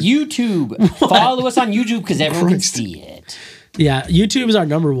 What, dude? YouTube. Follow us on YouTube because everyone can Christ. see it. Yeah, YouTube is our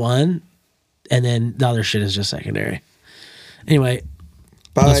number one, and then the other shit is just secondary. Anyway,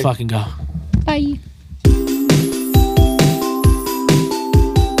 Bye. let's fucking go. Bye.